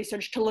interested in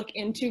research to look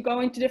into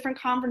going to different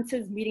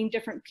conferences, meeting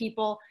different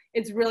people.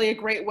 It's really a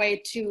great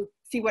way to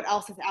see what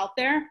else is out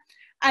there.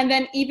 And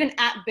then even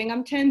at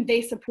Binghamton,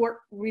 they support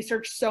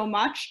research so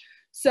much.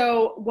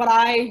 So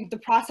the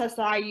process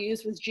that I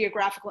used was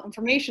geographical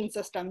information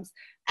systems,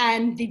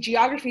 and the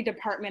geography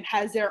department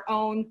has their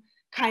own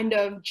kind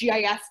of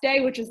GIS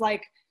day, which is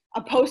like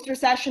a poster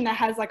session that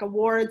has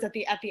awards at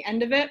the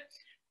end of it.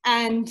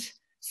 And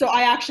so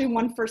I actually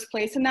won first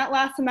place in that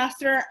last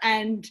semester,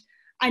 and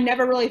I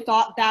never really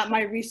thought that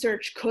my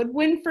research could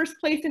win first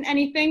place in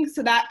anything.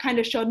 So that kind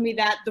of showed me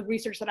that the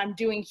research that I'm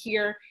doing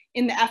here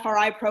in the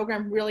FRI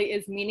program really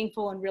is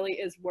meaningful and really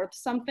is worth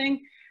something.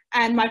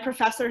 And my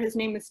professor, his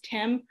name is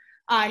Tim,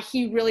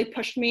 he really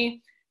pushed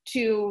me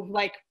to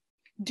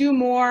do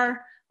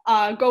more,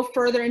 go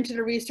further into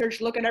the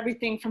research, look at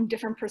everything from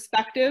different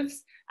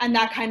perspectives. And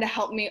that kind of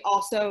helped me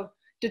also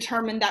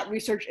determine that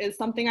research is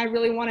something I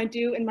really want to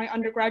do in my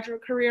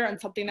undergraduate career and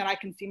something that I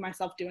can see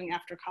myself doing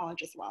after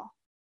college as well.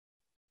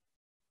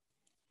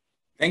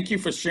 Thank you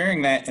for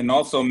sharing that, and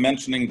also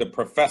mentioning the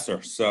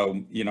professor.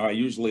 So, I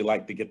usually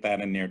like to get that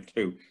in there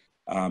too.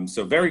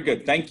 So very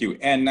good, thank you.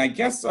 And I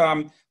guess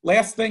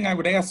last thing I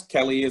would ask,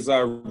 Kelly, is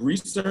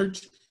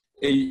research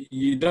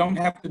You don't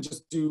have to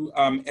just do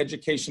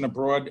education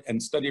abroad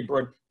and study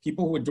abroad.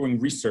 People who are doing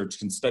research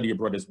can study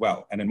abroad as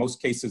well. And in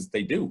most cases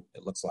they do,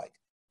 it looks like.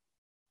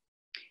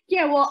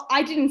 Yeah, well,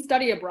 I didn't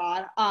study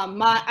abroad.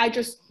 I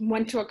just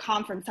went to a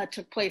conference that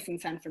took place in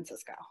San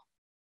Francisco.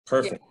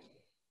 Perfect. Yeah.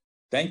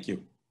 Thank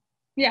you.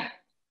 Yeah.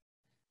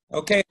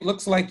 Okay, it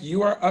looks like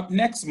you are up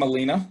next,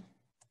 Melina.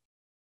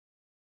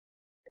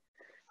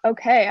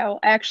 Okay, I'll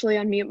actually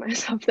unmute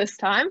myself this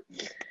time.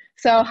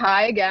 So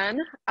hi again.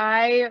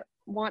 I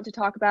want to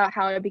talk about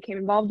how I became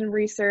involved in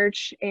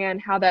research and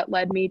how that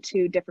led me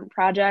to different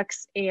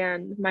projects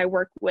and my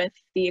work with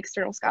the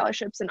External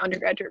Scholarships and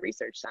Undergraduate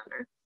Research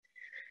Center.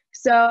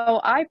 So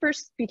I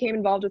first became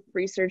involved with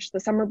research the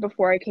summer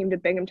before I came to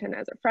Binghamton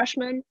as a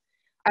freshman.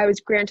 I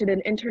was granted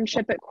an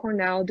internship at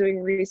Cornell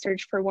doing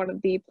research for one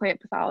of the plant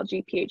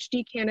pathology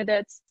PhD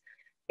candidates,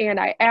 and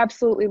I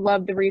absolutely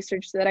loved the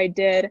research that I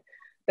did,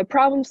 the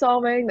problem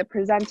solving, the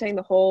presenting,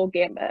 the whole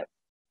gambit.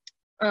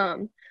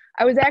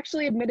 I was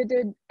actually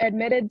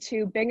admitted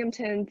to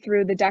Binghamton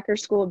through the Decker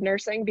School of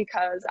Nursing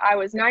because I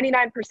was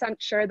 99%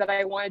 sure that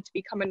I wanted to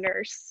become a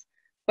nurse,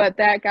 but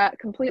that got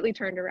completely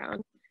turned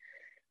around.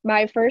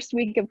 My first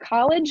week of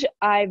college,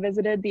 I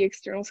visited the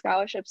External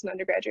Scholarships and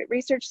Undergraduate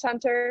Research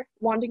Center,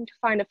 wanting to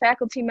find a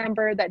faculty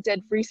member that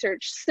did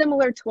research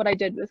similar to what I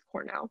did with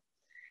Cornell.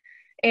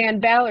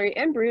 And Valerie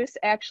and Bruce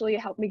actually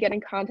helped me get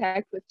in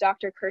contact with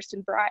Dr.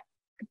 Kirsten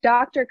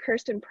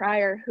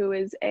Pryor, who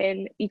is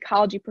an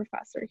ecology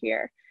professor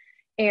here.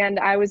 And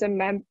I was a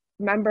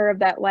member of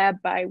that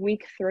lab by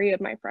week 3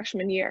 of my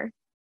freshman year.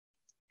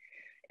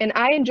 And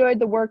I enjoyed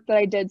the work that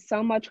I did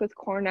so much with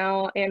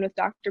Cornell and with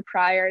Dr.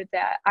 Pryor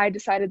that I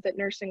decided that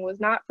nursing was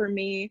not for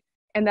me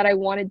and that I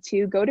wanted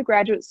to go to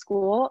graduate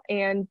school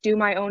and do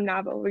my own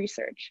novel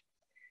research.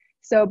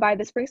 So by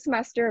the spring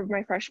semester of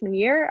my freshman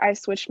year, I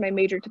switched my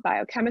major to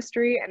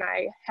biochemistry and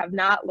I have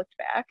not looked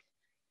back.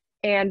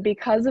 And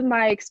because of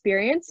my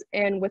experience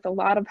and with a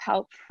lot of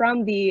help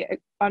from the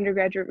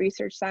Undergraduate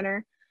Research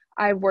Center,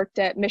 I've worked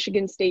at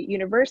Michigan State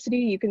University.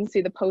 You can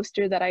see the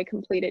poster that I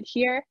completed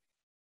here.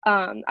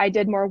 I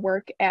did more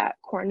work at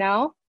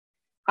Cornell.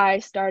 I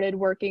started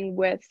working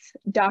with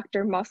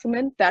Dr.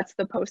 Musselman. That's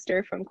the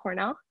poster from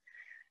Cornell.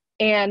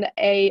 And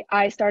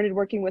I started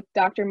working with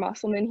Dr.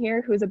 Musselman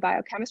here, who's a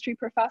biochemistry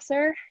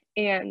professor.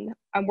 And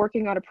I'm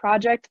working on a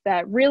project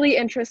that really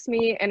interests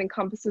me and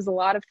encompasses a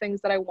lot of things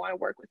that I want to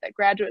work with at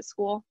graduate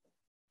school.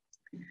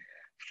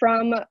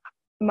 From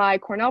my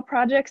Cornell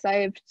projects, I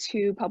have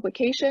 2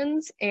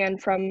 publications,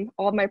 and from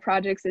all of my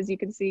projects, as you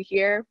can see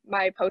here,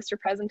 my poster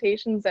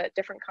presentations at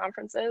different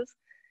conferences.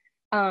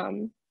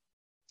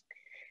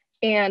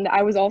 And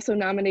I was also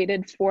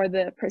nominated for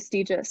the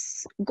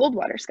prestigious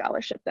Goldwater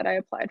Scholarship that I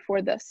applied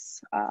for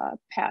this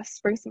past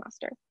spring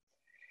semester.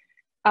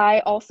 I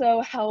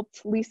also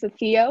helped Lisa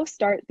Theo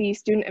start the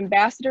Student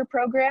Ambassador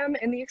Program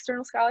in the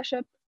External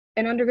Scholarship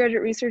and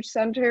Undergraduate Research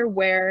Center,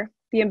 where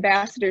the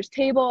ambassadors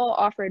table,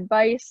 offer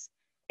advice,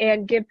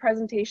 and give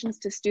presentations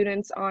to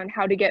students on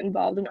how to get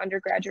involved in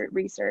undergraduate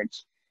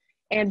research.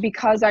 And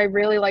because I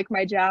really like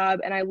my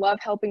job and I love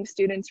helping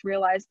students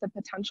realize the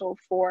potential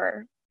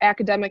for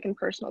academic and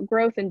personal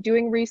growth in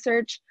doing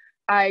research,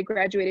 I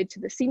graduated to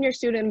the Senior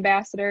Student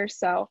Ambassador.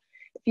 So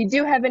if you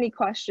do have any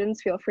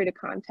questions, feel free to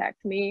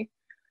contact me.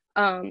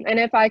 And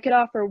if I could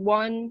offer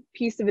one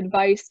piece of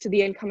advice to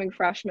the incoming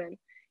freshmen,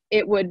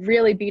 it would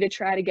really be to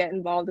try to get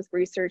involved with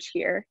research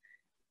here.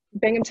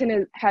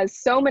 Binghamton has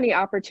so many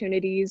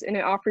opportunities and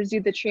it offers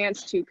you the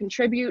chance to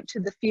contribute to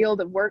the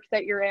field of work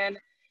that you're in.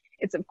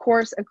 It's of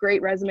course a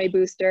great resume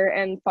booster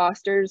and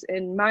fosters,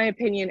 in my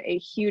opinion, a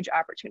huge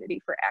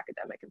opportunity for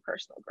academic and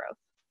personal growth.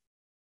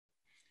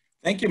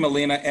 Thank you,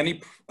 Melina.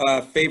 Any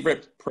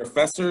favorite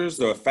professors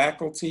or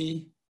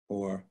faculty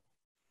or?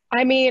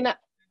 I mean,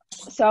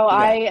 so yeah.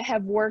 I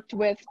have worked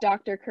with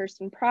Dr.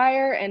 Kirsten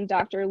Pryor and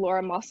Dr.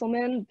 Laura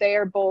Musselman. They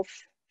are both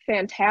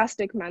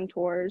fantastic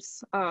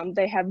mentors.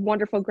 They have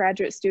wonderful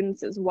graduate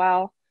students as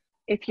well.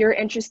 If you're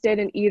interested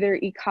in either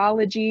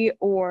ecology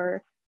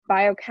or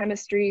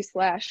biochemistry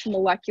 /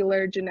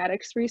 molecular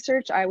genetics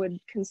research, I would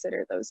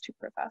consider those 2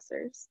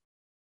 professors.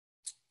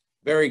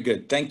 Very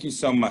good. Thank you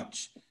so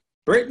much.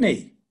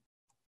 Brittany.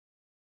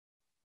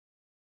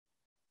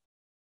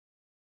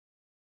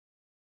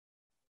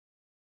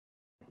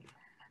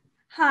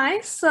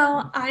 Hi,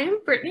 so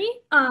I'm Brittany,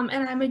 and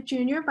I'm a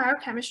junior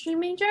biochemistry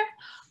major.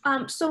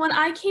 So when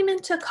I came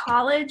into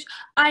college,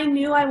 I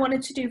knew I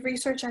wanted to do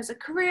research as a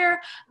career.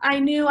 I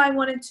knew I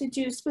wanted to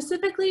do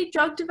specifically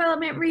drug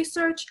development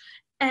research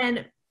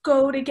and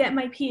go to get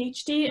my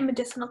PhD in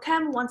medicinal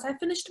chem once I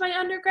finished my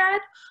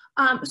undergrad.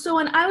 So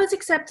when I was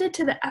accepted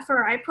to the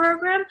FRI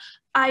program,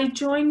 I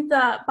joined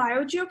the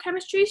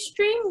biogeochemistry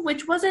stream,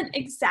 which wasn't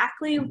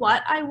exactly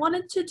what I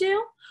wanted to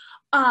do.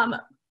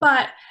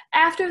 But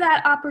after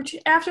that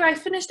after I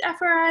finished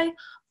FRI,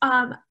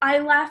 I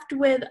left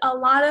with a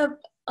lot of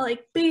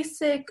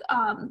basic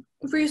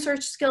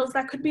research skills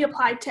that could be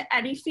applied to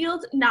any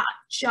field, not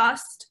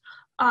just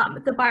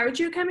the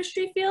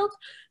biogeochemistry field.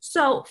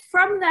 So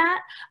from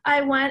that,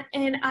 I went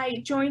and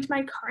I joined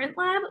my current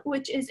lab,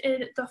 which is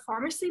in the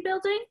pharmacy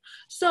building.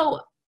 So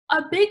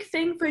a big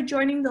thing for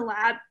joining the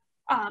lab,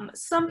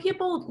 some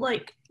people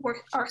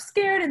are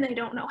scared and they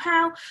don't know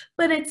how,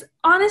 but it's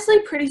honestly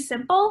pretty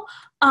simple.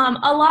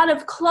 A lot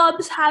of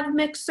clubs have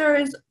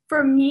mixers.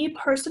 For me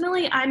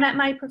personally, I met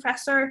my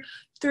professor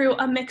through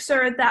a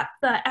mixer that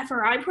the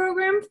FRI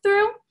program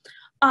threw.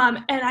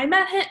 And I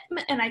met him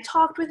and I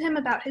talked with him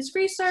about his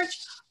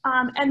research.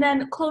 And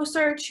then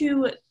closer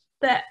to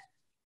the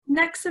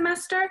next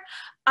semester,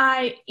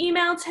 I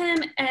emailed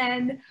him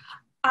and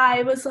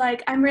I was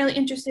like, I'm really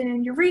interested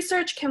in your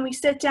research. Can we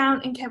sit down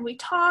and can we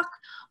talk?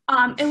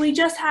 And we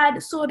just had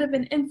sort of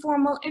an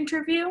informal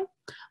interview.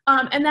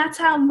 And that's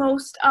how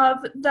most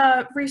of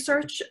the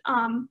research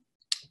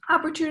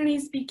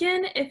opportunities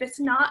begin. If it's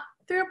not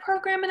through a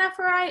program in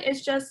FRI,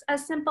 it's just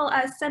as simple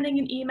as sending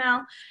an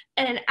email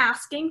and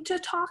asking to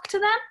talk to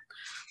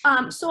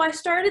them. So I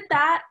started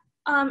that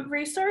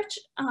research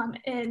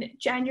in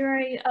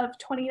January of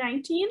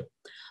 2019.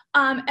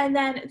 And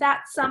then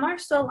that summer,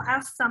 so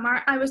last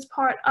summer, I was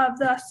part of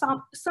the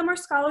Summer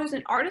Scholars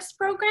and Artists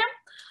program,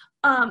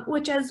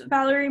 which, as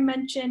Valerie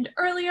mentioned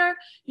earlier,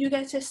 you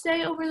get to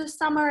stay over the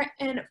summer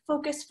and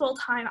focus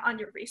full-time on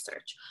your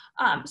research.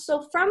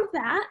 So from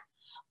that,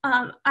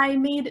 I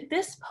made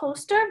this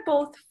poster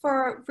both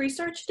for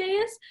research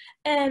days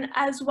and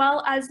as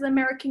well as the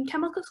American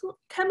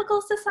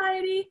Chemical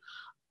Society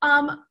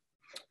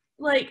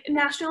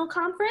national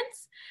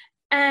conference.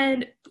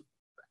 And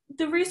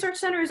the Research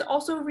Center is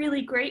also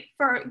really great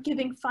for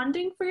giving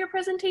funding for your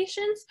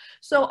presentations.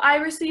 So I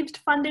received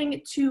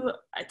funding to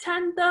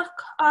attend the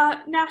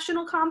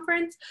national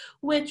conference,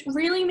 which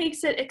really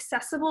makes it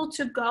accessible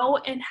to go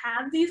and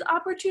have these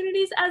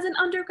opportunities as an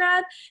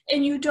undergrad.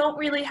 And you don't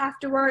really have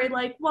to worry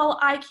like, well,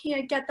 I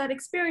can't get that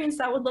experience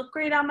that would look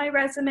great on my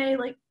resume,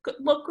 like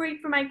look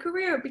great for my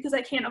career because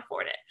I can't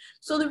afford it.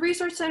 So the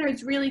Research Center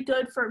is really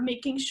good for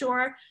making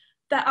sure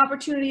that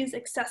opportunity is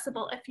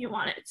accessible if you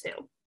want it to.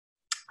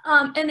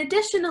 And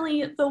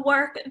additionally, the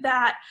work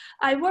that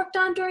I worked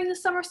on during the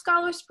Summer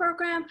Scholars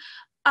Program,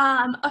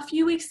 a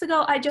few weeks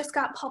ago, I just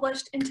got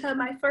published into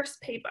my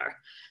first paper.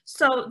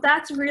 So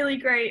that's really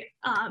great.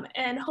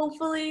 And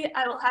hopefully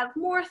I will have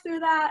more through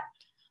that,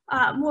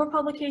 more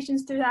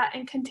publications through that,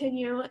 and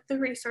continue the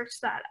research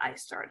that I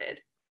started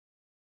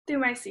through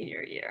my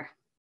senior year.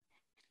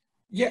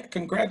 Yeah,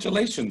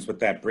 congratulations with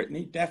that,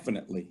 Brittany,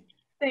 definitely.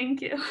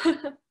 Thank you.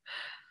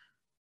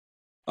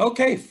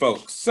 Okay,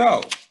 folks,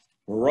 so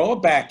we're all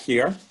back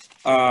here.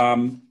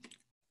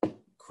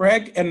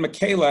 Craig and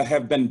Michaela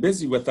have been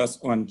busy with us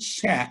on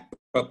chat,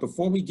 but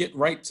before we get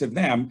right to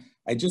them,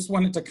 I just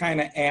wanted to kind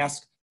of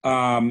ask,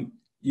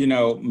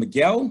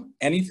 Miguel,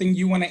 anything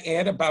you want to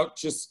add about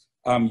just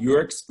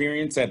your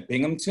experience at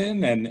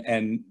Binghamton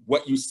and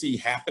what you see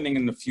happening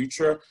in the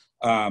future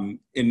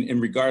in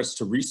regards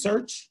to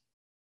research?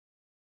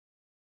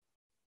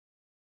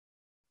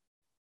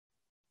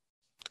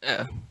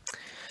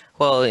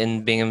 Well,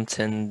 in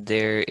Binghamton,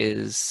 there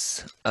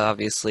is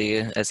obviously,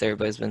 as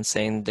everybody's been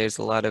saying, there's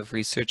a lot of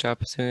research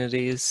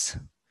opportunities.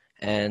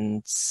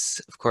 And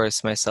of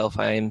course, myself,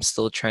 I'm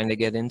still trying to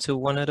get into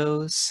one of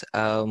those.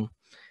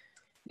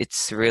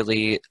 It's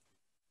really,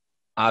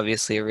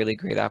 obviously, a really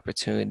great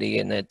opportunity,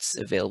 and it's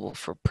available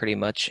for pretty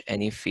much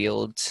any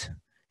field,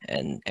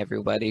 and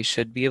everybody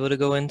should be able to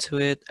go into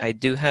it. I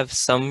do have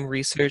some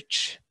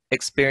research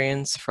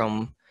experience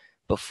from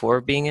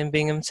before being in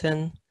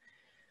Binghamton.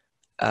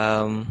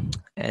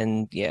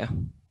 And yeah.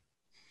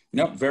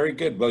 No, very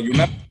good. Well, you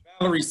remember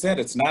Valerie said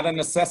it's not a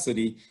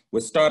necessity.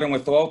 We're starting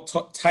with all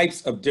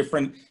types of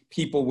different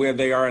people where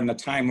they are in the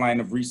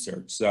timeline of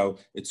research. So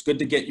it's good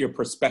to get your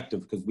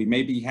perspective because we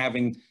may be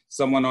having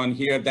someone on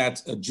here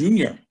that's a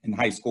junior in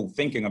high school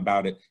thinking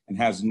about it and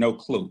has no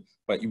clue.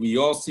 But we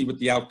all see what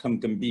the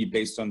outcome can be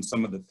based on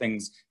some of the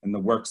things and the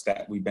works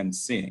that we've been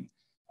seeing.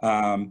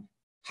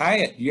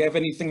 Hyatt, do you have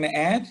anything to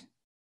add?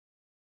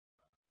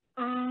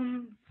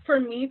 For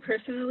me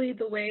personally,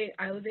 the way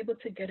I was able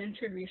to get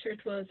into research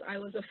was I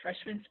was a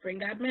freshman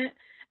spring admit,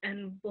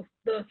 and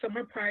the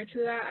summer prior to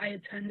that, I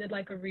attended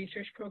like a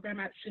research program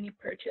at SUNY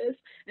Purchase,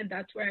 and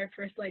that's where I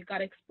first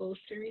got exposed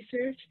to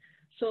research.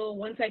 So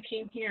once I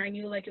came here, I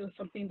knew it was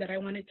something that I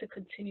wanted to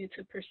continue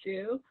to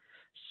pursue.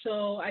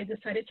 So I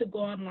decided to go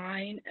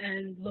online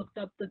and looked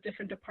up the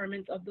different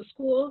departments of the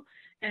school,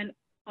 and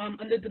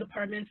under the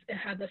departments, it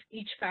had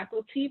each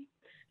faculty.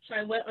 So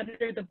I went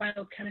under the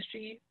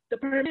biochemistry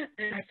department,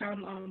 and I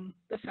found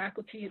the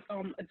faculty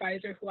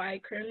advisor who I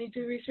currently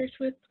do research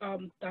with,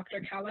 Dr.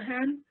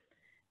 Callahan.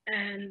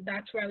 And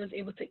that's where I was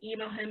able to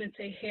email him and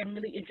say, hey, I'm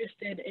really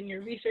interested in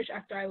your research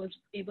after I was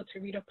able to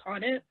read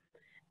upon it.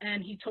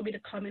 And he told me to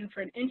come in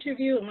for an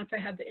interview. And once I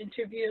had the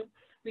interview,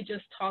 we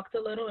just talked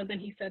a little, and then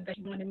he said that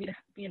he wanted me to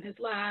be in his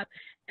lab.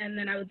 And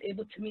then I was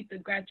able to meet the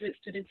graduate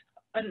students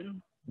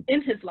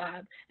in his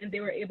lab, and they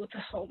were able to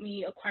help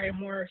me acquire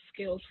more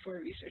skills for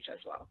research as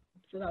well.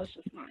 So that was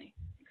just my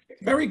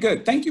experience. Very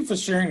good. Thank you for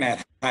sharing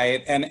that,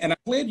 Hyatt. And I'm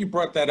glad you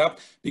brought that up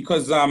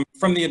because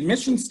from the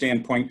admission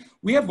standpoint,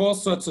 we have all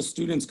sorts of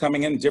students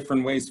coming in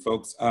different ways,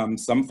 folks.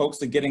 Some folks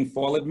are getting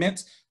fall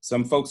admits,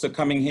 some folks are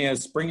coming here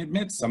as spring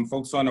admits, some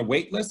folks are on a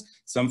wait list,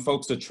 some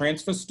folks are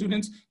transfer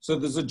students. So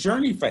there's a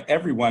journey for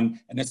everyone,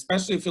 and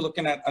especially if you're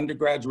looking at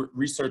undergraduate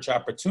research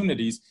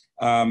opportunities,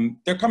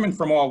 they're coming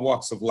from all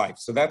walks of life.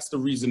 So that's the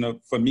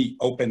reason for me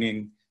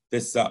opening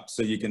this up,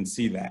 so you can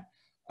see that.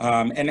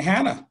 And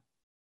Hannah.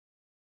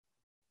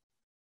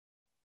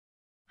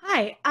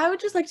 Hi, I would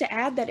just like to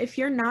add that if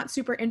you're not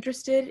super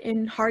interested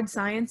in hard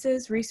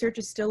sciences, research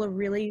is still a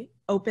really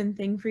open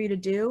thing for you to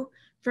do.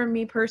 For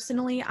me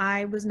personally,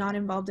 I was not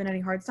involved in any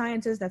hard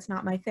sciences. That's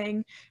not my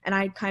thing. And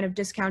I kind of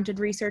discounted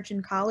research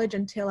in college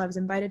until I was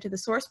invited to the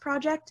SOURCE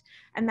project.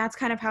 And that's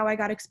kind of how I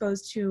got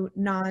exposed to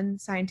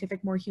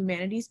non-scientific, more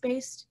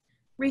humanities-based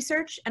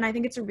research. And I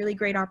think it's a really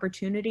great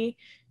opportunity.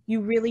 You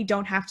really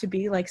don't have to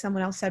be, like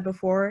someone else said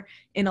before,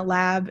 in a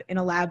lab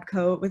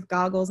coat with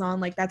goggles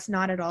on. Like, that's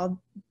not at all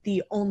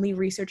the only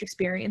research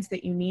experience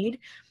that you need.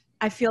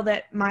 I feel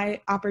that my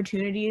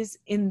opportunities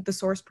in the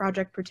SOURCE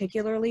project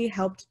particularly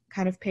helped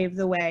kind of pave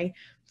the way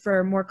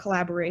for more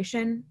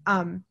collaboration.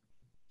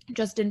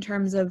 Just in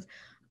terms of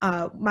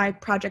my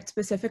project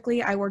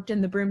specifically, I worked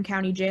in the Broome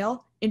County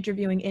Jail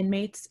interviewing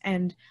inmates,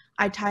 and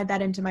I tied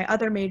that into my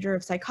other major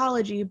of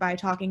psychology by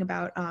talking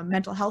about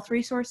mental health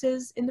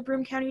resources in the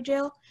Broome County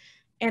Jail.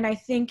 And I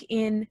think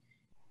in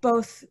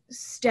both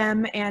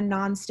STEM and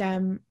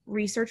non-STEM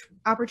research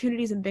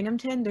opportunities in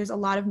Binghamton, there's a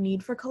lot of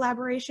need for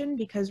collaboration,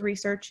 because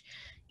research,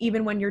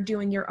 even when you're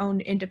doing your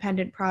own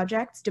independent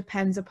projects,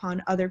 depends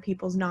upon other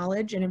people's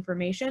knowledge and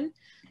information.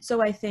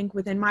 So I think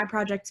within my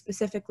project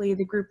specifically,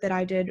 the group that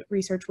I did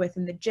research with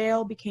in the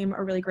jail became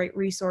a really great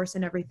resource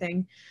and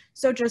everything.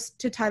 So just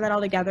to tie that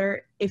all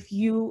together, if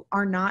you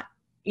are not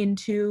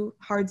into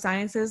hard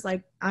sciences,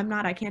 like I'm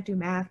not, I can't do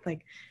math,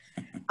 like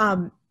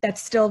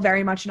that's still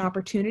very much an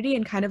opportunity,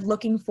 and kind of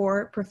looking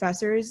for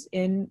professors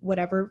in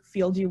whatever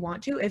field you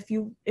want to. If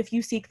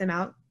you seek them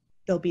out,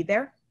 they'll be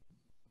there.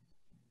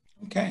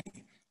 Okay,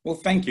 well,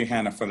 thank you,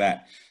 Hannah, for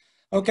that.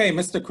 Okay,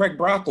 Mr. Craig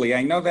Broccoli,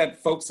 I know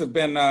that folks have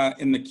been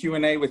in the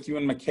Q&A with you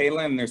and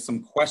Michaela, and there's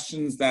some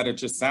questions that are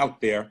just out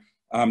there.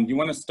 You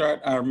want to start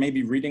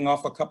maybe reading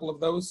off a couple of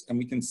those, and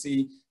we can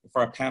see if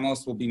our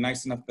panelists will be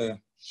nice enough to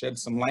shed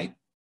some light?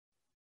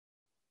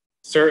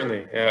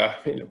 Certainly.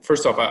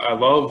 First off, I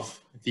love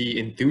the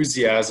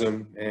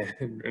enthusiasm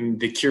and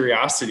the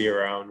curiosity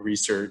around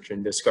research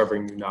and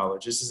discovering new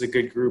knowledge. This is a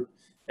good group.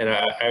 And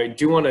I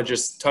do want to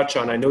just touch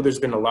on, I know there's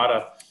been a lot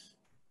of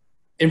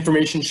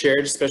information shared,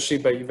 especially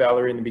by you,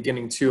 Valerie, in the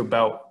beginning too,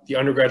 about the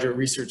Undergraduate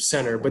Research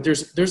Center, but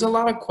there's a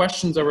lot of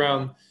questions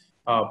around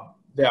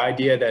the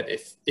idea that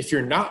if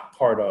you're not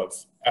part of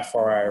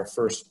FRI, or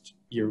first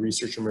year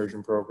research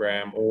immersion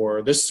program,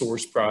 or the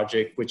SOURCE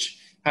project, which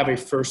have a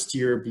first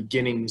year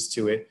beginnings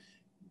to it,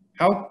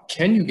 how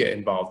can you get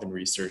involved in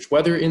research,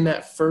 whether in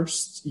that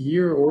first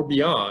year or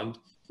beyond?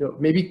 You know,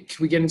 maybe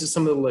can we get into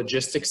some of the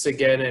logistics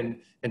again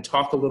and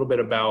talk a little bit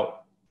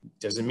about,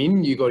 does it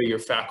mean you go to your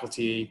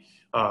faculty,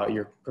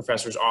 your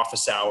professor's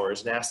office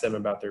hours and ask them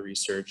about their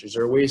research? Is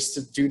there ways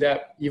to do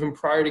that even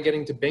prior to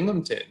getting to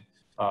Binghamton?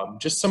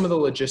 Just some of the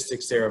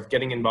logistics there of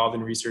getting involved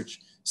in research,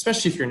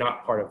 especially if you're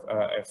not part of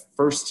a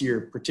first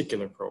year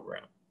particular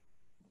program.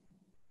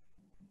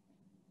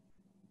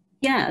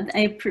 Yeah,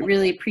 I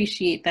really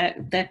appreciate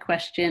that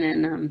question.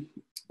 And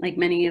like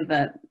many of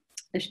the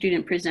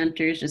student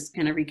presenters just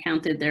kind of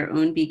recounted their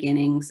own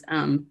beginnings.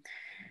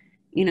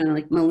 You know,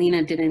 like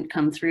Melina didn't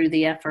come through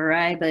the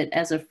FRI, but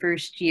as a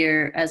first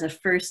year, as a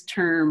first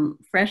term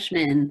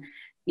freshman,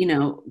 you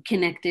know,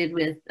 connected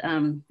with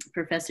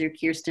Professor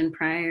Kirsten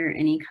Pryor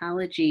in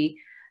ecology.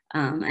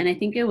 And I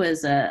think it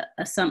was a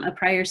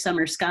prior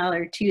summer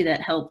scholar too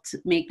that helped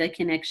make the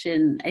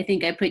connection. I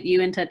think I put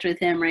you in touch with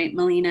him, right,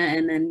 Melina?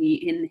 And then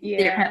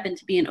there happened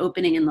to be an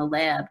opening in the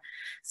lab.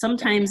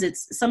 Sometimes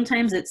it's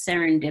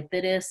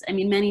serendipitous. I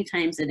mean, many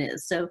times it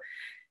is. So,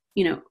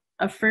 you know,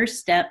 a first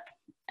step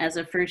as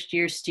a first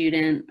year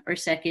student or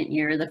second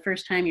year, the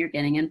first time you're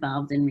getting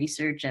involved in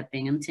research at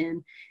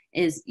Binghamton,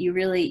 is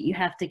you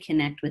have to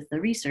connect with the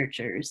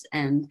researchers.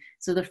 And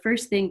so the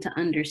first thing to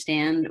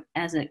understand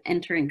as an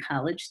entering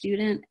college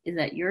student is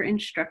that your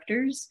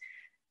instructors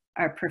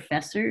are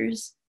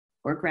professors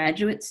or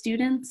graduate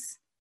students,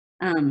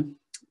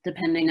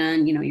 depending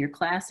on, you know, your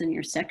class and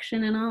your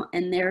section and all,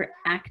 and they're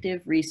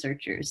active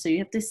researchers. So you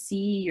have to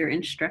see your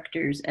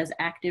instructors as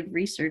active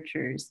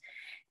researchers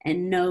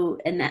and know,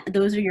 and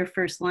those are your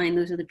first line.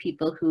 Those are the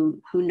people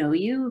who know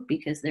you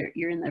because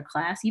you're in their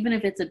class. Even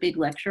if it's a big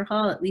lecture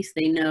hall, at least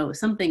they know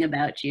something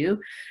about you,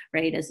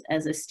 right,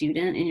 as a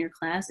student in your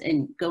class.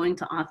 And going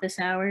to office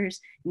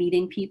hours,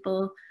 meeting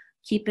people,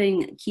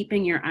 keeping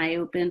your eye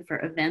open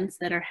for events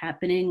that are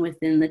happening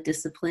within the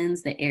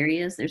disciplines, the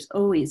areas. There's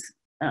always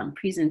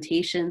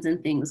presentations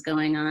and things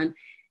going on.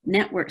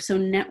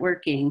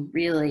 Networking,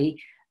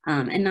 really.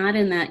 And not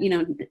in that,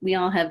 we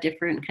all have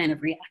different kind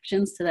of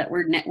reactions to that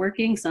word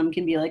networking. Some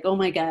can be like, oh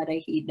my God,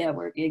 I hate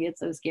networking,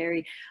 it's so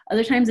scary.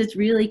 Other times it's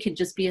really could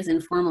just be as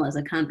informal as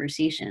a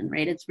conversation,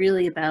 right? It's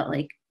really about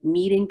like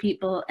meeting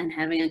people and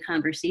having a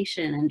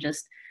conversation and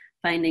just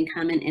finding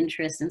common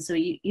interests. And so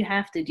you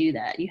have to do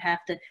that. You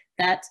have to,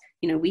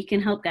 we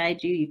can help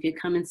guide you. You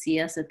could come and see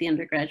us at the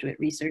Undergraduate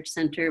Research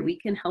Center. We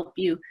can help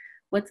you.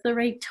 What's the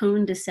right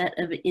tone to set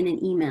in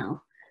an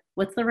email?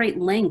 What's the right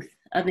length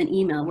of an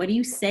email? What do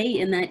you say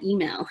in that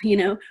email?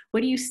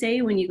 What do you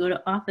say when you go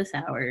to office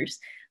hours?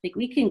 Like,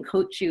 we can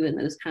coach you in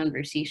those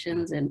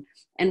conversations, and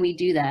we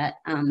do that.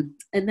 And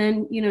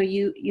then,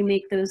 you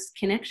make those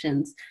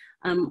connections.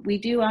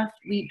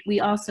 We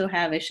also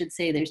have, I should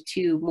say, there's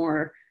two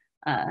more,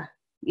 I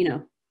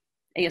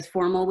guess,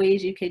 formal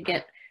ways you could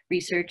get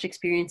research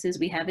experiences.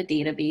 We have a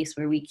database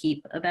where we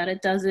keep about a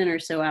dozen or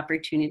so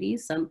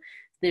opportunities.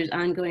 There's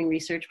ongoing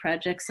research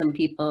projects.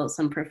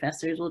 Some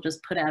professors will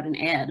just put out an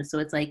ad. So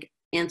it's like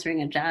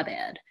answering a job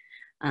ad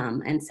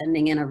and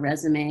sending in a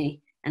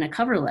resume and a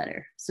cover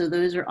letter. So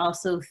those are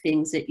also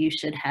things that you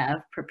should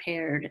have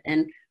prepared,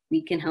 and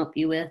we can help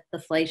you with.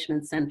 The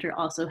Fleischman Center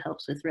also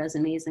helps with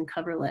resumes and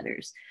cover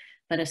letters.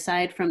 But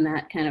aside from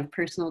that kind of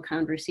personal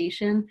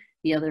conversation,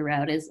 the other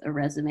route is a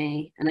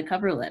resume and a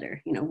cover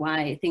letter.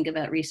 Why think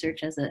about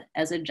research as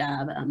a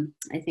job?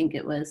 I think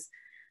it was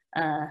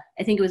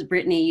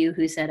Brittany, you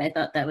who said, I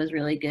thought that was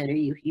really good, or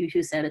you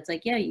who said, it's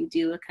like, yeah, you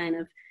do a kind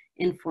of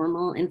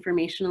informal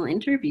informational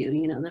interview,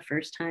 the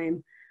first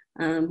time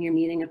you're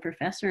meeting a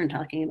professor and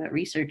talking about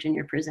research, and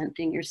you're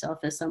presenting yourself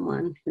as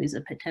someone who's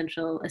a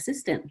potential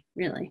assistant,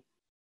 really.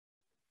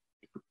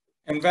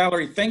 And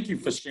Valerie, thank you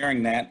for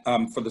sharing that.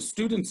 For the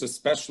students,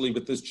 especially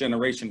with this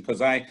generation,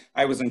 because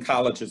I was in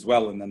college as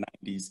well in the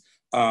 90s,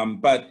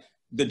 but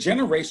the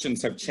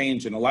generations have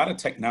changed, and a lot of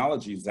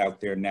technologies out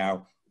there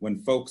now when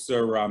folks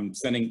are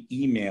sending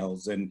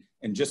emails and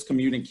just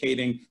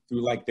communicating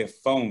through like their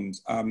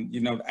phones.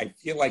 I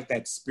feel like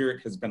that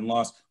spirit has been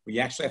lost. We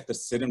actually have to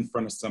sit in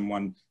front of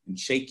someone and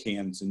shake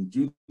hands and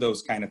do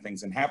those kind of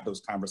things and have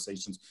those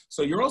conversations.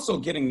 So you're also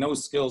getting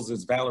those skills,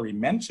 as Valerie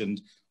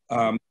mentioned.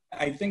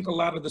 I think a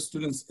lot of the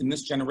students in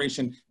this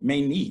generation may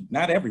need,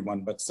 not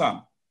everyone, but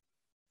some.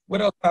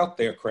 What else out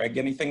there, Craig?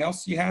 Anything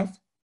else you have?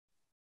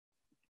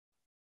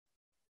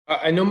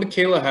 I know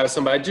Michaela has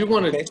some, but I do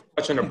want to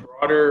touch on a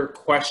broader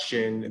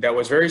question that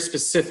was very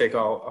specific.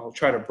 I'll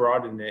try to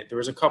broaden it. There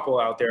was a couple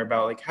out there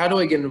about like, how do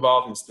I get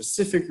involved in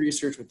specific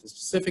research with a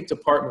specific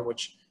department,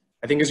 which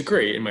I think is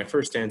great. And my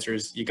first answer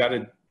is you got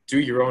to do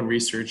your own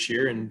research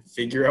here and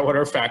figure out what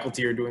our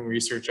faculty are doing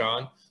research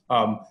on.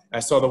 I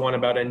saw the one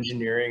about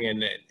engineering,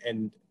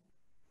 and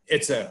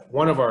it's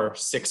one of our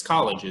 6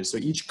 colleges. So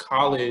each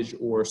college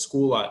or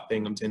school at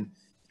Binghamton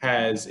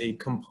has a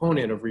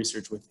component of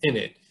research within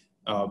it.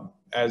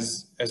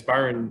 As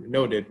Byron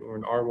noted, we're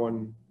an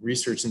R1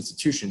 research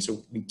institution,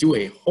 so we do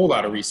a whole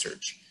lot of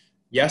research.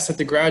 Yes, at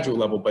the graduate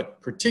level,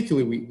 but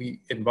particularly we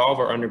involve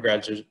our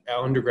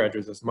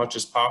undergraduates as much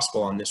as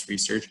possible on this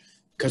research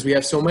because we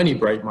have so many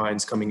bright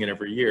minds coming in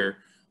every year.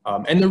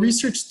 And the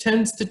research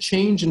tends to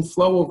change and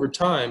flow over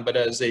time, but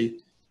as a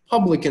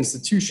public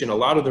institution, a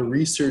lot of the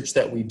research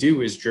that we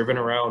do is driven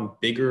around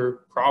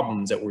bigger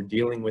problems that we're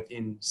dealing with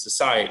in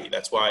society.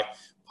 That's why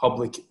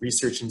public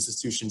research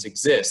institutions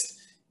exist.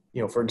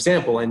 For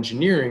example,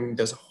 engineering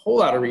does a whole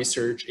lot of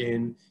research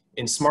in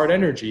smart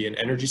energy and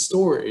energy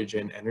storage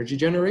and energy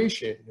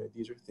generation.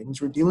 These are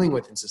things we're dealing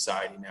with in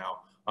society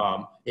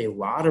now. A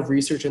lot of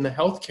research in the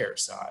healthcare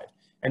side.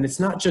 And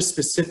it's not just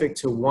specific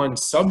to one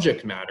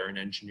subject matter in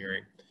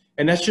engineering.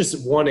 And that's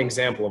just one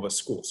example of a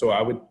school. So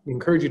I would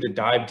encourage you to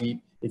dive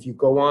deep. If you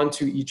go on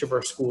to each of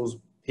our schools'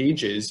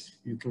 pages,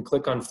 you can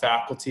click on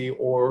faculty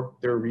or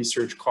their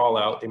research call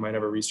out. They might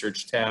have a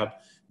research tab.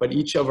 But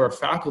each of our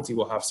faculty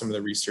will have some of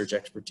the research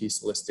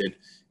expertise listed.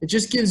 It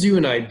just gives you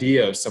an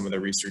idea of some of the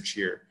research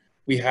here.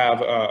 We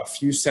have a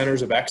few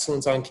centers of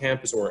excellence on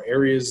campus, or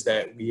areas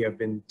that we have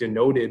been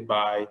denoted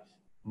by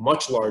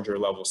much larger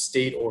levels,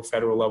 state or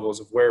federal levels,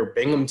 of where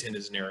Binghamton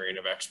is an area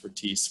of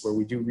expertise, where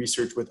we do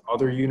research with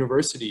other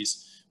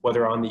universities,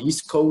 whether on the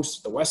East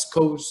Coast, the West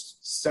Coast,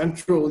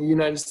 Central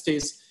United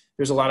States.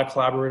 There's a lot of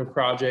collaborative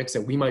projects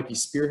that we might be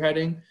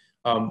spearheading.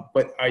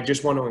 But I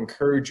just want to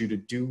encourage you to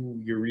do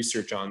your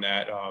research on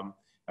that,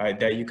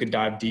 that you could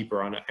dive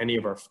deeper on any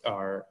of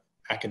our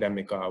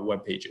academic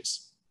web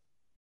pages.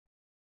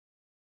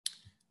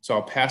 So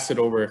I'll pass it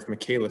over if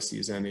Michaela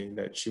sees any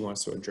that she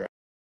wants to address.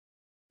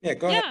 Yeah,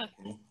 go ahead.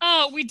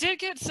 We did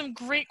get some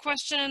great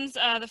questions.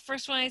 The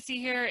first one I see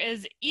here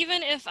is,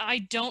 even if I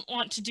don't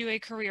want to do a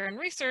career in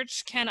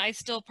research, can I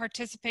still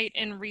participate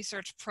in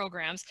research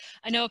programs?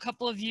 I know a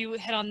couple of you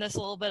hit on this a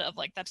little bit of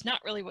like, that's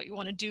not really what you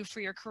want to do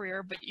for your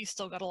career, but you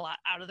still got a lot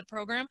out of the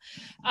program.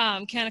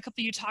 Can a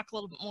couple of you talk a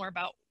little bit more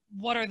about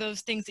what are those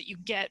things that you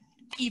get,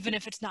 even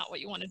if it's not what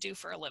you want to do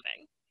for a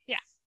living? Yeah,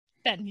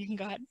 Ben, you can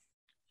go ahead.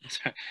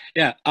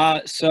 Yeah,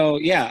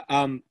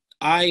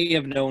 I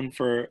have known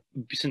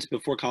since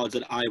before college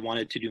that I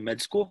wanted to do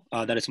med school.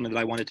 That is something that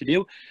I wanted to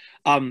do.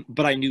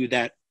 But I knew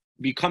that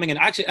becoming, and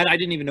actually, and I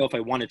didn't even know if I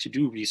wanted to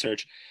do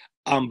research,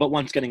 but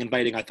once getting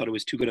invited, I thought it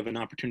was too good of an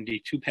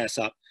opportunity to pass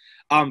up.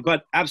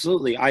 But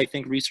absolutely, I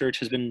think research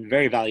has been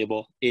very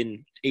valuable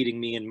in aiding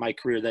me in my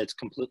career that's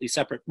completely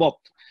separate, well,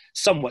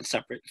 somewhat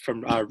separate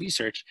from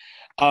research.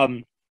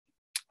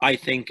 I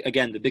think,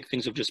 again, the big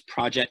things of just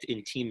project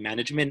and team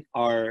management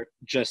are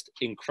just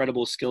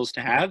incredible skills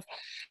to have.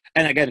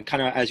 And again,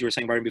 kind of as you were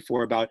saying, Brian,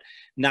 before about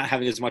not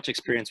having as much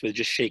experience with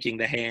just shaking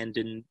the hand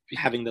and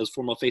having those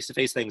formal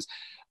face-to-face things,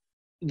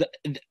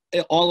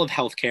 all of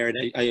healthcare, and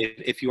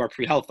if you are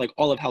pre-health, like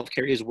all of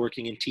healthcare is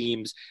working in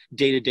teams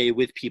day to day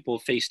with people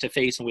face to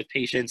face and with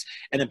patients.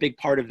 And a big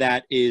part of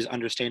that is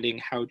understanding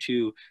how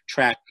to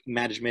track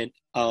management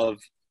of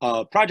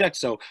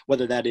projects. So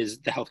whether that is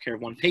the healthcare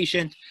of one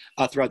patient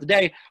throughout the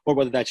day, or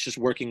whether that's just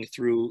working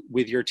through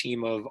with your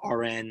team of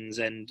RNs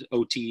and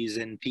OTs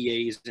and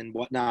PAs and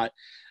whatnot.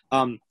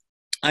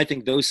 I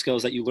think those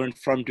skills that you learn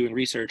from doing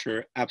research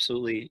are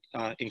absolutely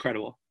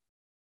incredible.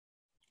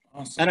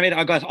 Awesome. And I mean,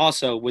 I got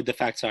also with the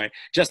fact, sorry,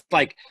 just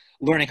like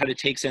learning how to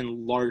take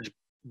in large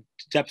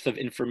depth of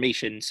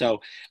information. So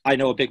I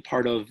know a big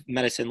part of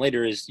medicine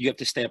later is you have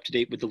to stay up to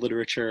date with the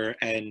literature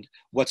and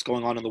what's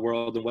going on in the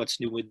world and what's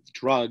new with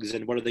drugs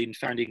and what are they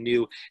finding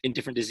new in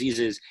different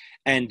diseases.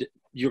 And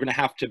you're going to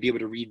have to be able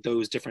to read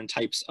those different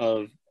types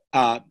of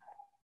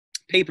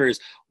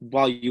papers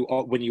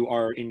when you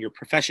are in your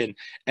profession,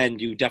 and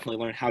you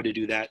definitely learn how to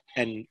do that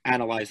and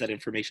analyze that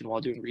information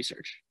while doing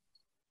research.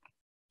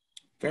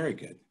 Very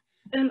good.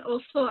 And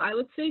also, I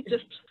would say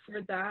just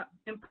for that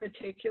in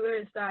particular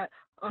is that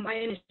I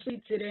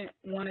initially didn't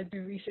want to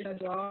do research as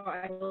well.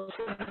 I was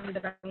thinking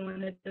that I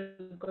wanted to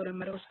go to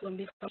medical school and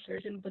become a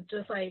surgeon, but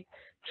just like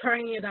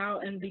trying it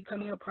out and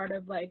becoming a part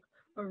of like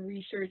a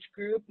research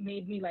group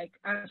made me like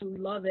absolutely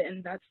love it.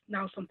 And that's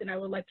now something I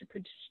would like to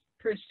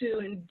pursue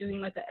in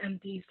doing like the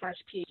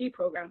MD/PhD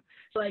program.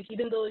 So like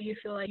even though you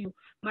feel like you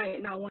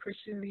might not want to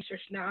pursue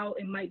research now,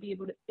 it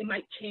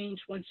might change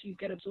once you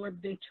get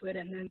absorbed into it,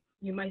 and then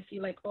you might see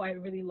like, oh, I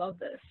really love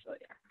this. So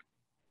yeah.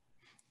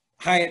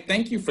 Hi,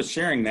 thank you for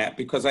sharing that,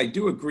 because I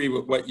do agree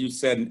with what you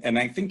said, and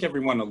I think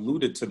everyone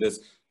alluded to this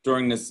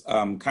during this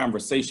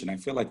conversation. I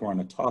feel like we're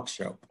on a talk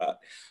show, but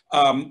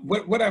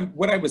what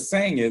I was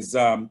saying is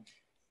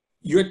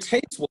your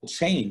tastes will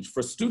change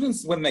for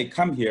students when they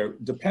come here,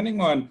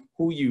 depending on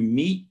who you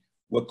meet,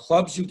 what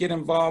clubs you get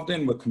involved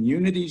in, what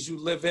communities you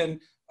live in.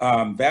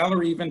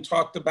 Valerie even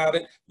talked about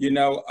it,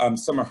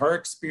 some of her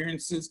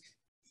experiences.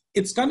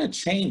 It's gonna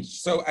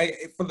change. So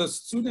for the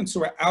students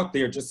who are out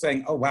there just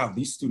saying, oh, wow,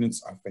 these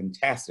students are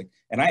fantastic.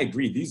 And I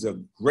agree, these are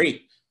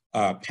great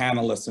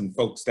panelists and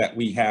folks that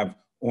we have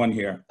on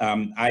here.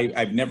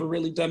 I've never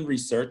really done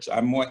research.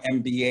 I'm more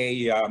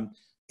MBA,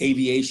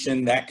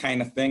 aviation, that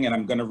kind of thing. And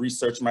I'm gonna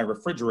research my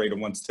refrigerator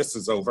once this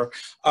is over.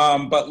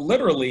 But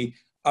literally,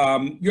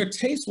 your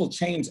taste will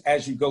change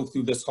as you go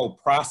through this whole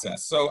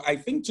process. So I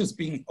think just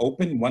being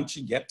open once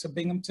you get to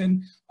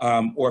Binghamton,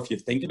 or if you're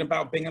thinking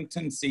about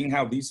Binghamton, seeing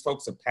how these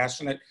folks are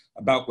passionate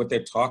about what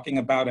they're talking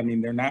about. I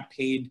mean, they're not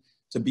paid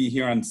to be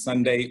here on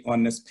Sunday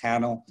on this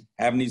panel,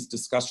 having these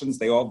discussions.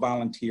 They all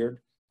volunteered.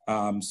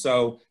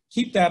 So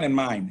keep that in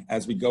mind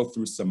as we go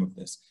through some of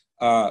this.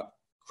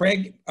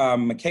 Craig,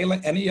 Michaela,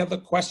 any other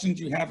questions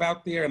you have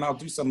out there? And I'll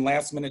do some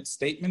last minute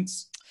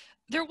statements.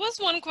 There was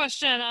one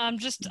question,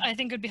 I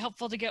think it would be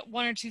helpful to get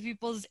one or two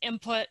people's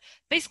input.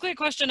 Basically a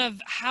question of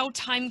how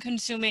time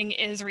consuming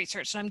is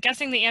research. And I'm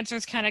guessing the answer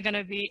is kind of going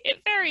to be,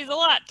 it varies a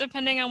lot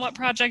depending on what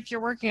project you're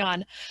working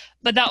on.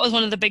 But that was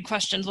one of the big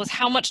questions, was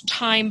how much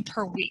time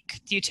per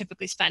week do you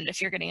typically spend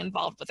if you're getting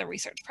involved with a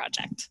research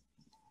project?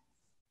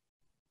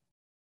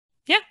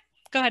 Yeah,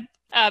 go ahead,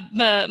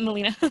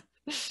 Melina.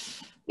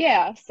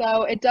 Yeah,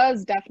 so it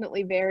does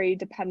definitely vary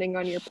depending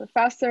on your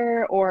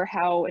professor or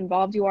how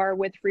involved you are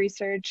with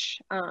research.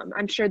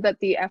 I'm sure that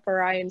the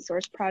FRI and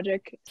source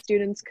project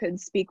students could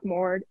speak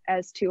more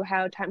as to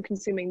how time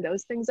consuming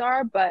those things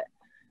are, but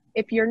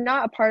if you're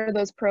not a part of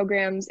those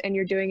programs and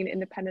you're doing an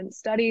independent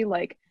study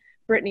like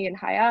Brittany and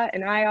Hayat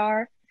and I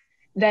are,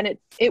 then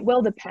it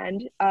will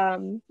depend.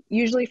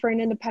 Usually for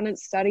an independent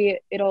study,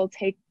 it'll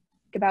take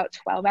about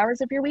 12 hours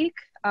of your week,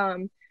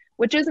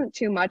 which isn't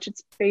too much.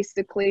 It's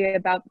basically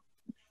about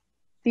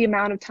the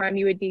amount of time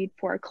you would need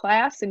for a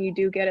class, and you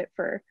do get it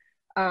for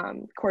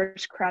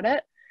course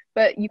credit.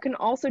 But you can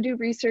also do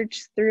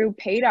research through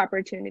paid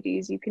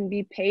opportunities. You can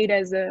be paid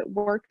as a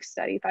work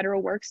study,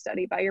 federal work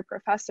study by your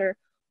professor,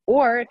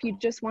 or if you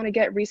just want to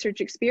get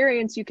research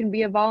experience, you can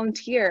be a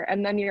volunteer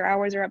and then your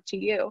hours are up to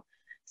you.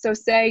 So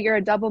say you're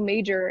a double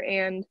major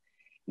and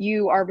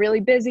you are really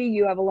busy,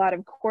 you have a lot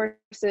of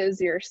courses,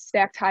 you're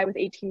stacked high with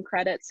 18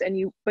 credits,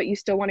 but you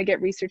still want to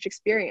get research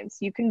experience.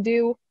 You can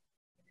do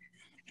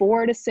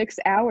 4 to 6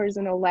 hours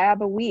in a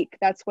lab a week.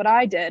 That's what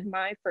I did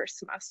my first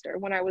semester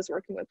when I was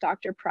working with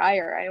Dr.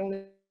 Pryor. I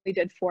only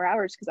did 4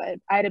 hours because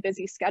I had a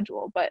busy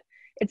schedule, but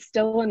it's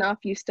still enough.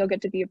 You still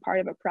get to be a part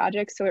of a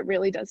project. So it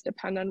really does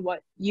depend on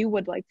what you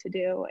would like to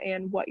do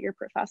and what your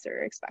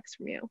professor expects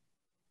from you.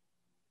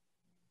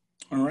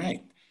 All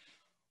right.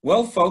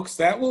 Well, folks,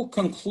 that will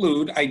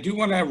conclude. I do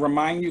want to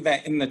remind you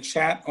that in the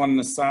chat on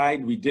the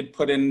side, we did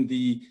put in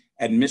the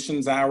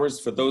admissions hours.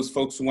 For those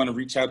folks who want to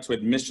reach out to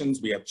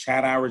admissions, we have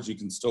chat hours. You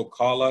can still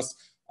call us.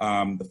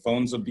 The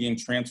phones are being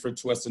transferred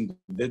to us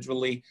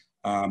individually.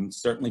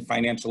 Certainly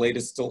financial aid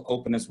is still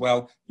open as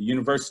well. The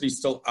university is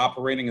still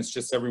operating. It's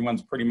just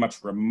everyone's pretty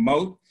much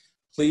remote.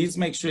 Please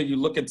make sure you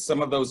look at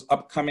some of those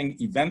upcoming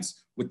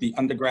events with the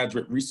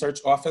Undergraduate Research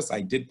Office.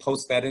 I did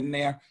post that in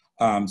there.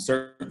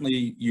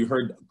 Certainly you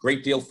heard a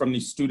great deal from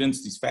these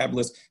students, these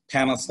fabulous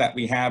panelists that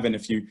we have. And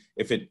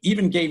if it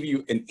even gave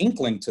you an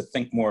inkling to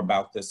think more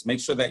about this, make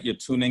sure that you're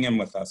tuning in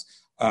with us.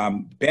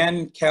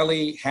 Ben,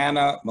 Kelly,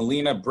 Hannah,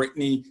 Melina,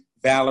 Brittany,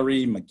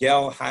 Valerie,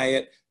 Miguel,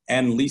 Hyatt,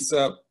 and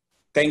Lisa,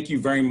 thank you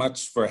very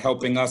much for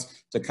helping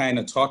us to kind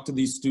of talk to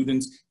these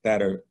students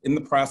that are in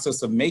the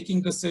process of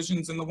making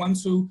decisions and the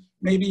ones who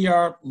maybe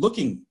are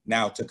looking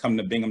now to come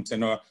to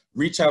Binghamton or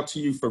reach out to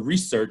you for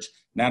research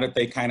now that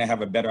they kind of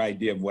have a better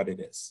idea of what it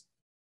is.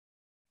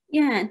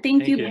 Yeah,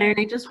 thank you, Byron.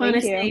 I just want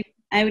to say,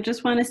 I would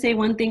just want to say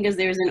one thing because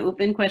there's an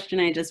open question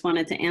I just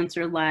wanted to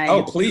answer live.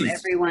 Oh, please. So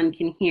everyone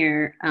can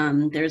hear.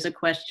 There's a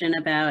question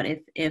about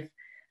if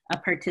a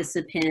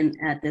participant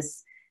at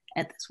this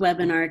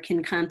webinar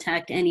can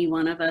contact any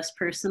one of us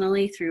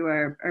personally through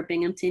our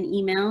Binghamton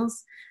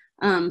emails.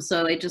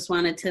 So I just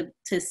wanted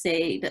to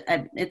say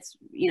that it's,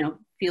 you know,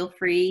 feel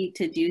free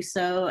to do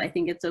so. I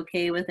think it's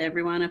okay with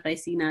everyone if I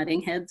see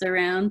nodding heads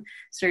around.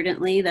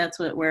 Certainly, that's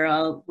what we're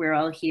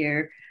all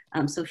here.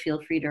 So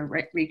feel free to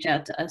reach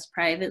out to us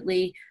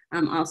privately.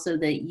 Also,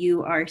 the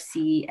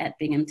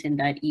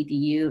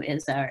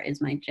urc@binghamton.edu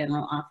is my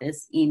general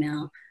office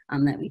email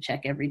that we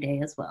check every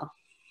day as well.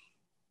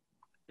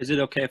 Is it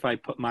okay if I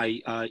put my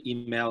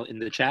email in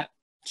the chat?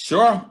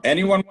 Sure.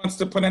 Anyone wants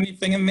to put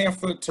anything in there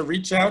to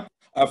reach out?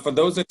 For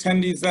those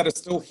attendees that are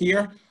still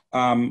here,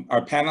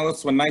 our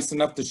panelists were nice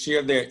enough to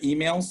share their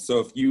emails. So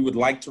if you would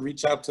like to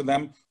reach out to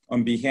them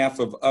on behalf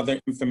of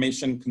other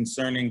information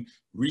concerning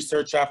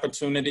research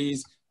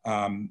opportunities,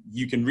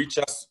 you can reach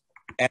us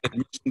at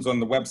admissions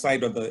on the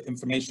website or the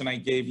information I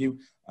gave you.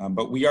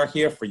 But we are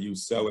here for you.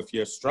 So if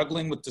you're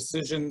struggling with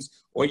decisions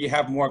or you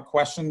have more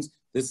questions,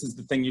 this is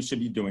the thing you should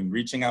be doing,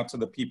 reaching out to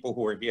the people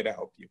who are here to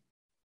help you.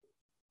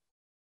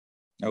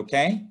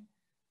 Okay?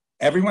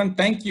 Everyone,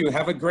 thank you.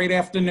 Have a great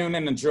afternoon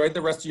and enjoy the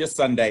rest of your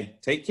Sunday.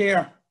 Take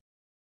care.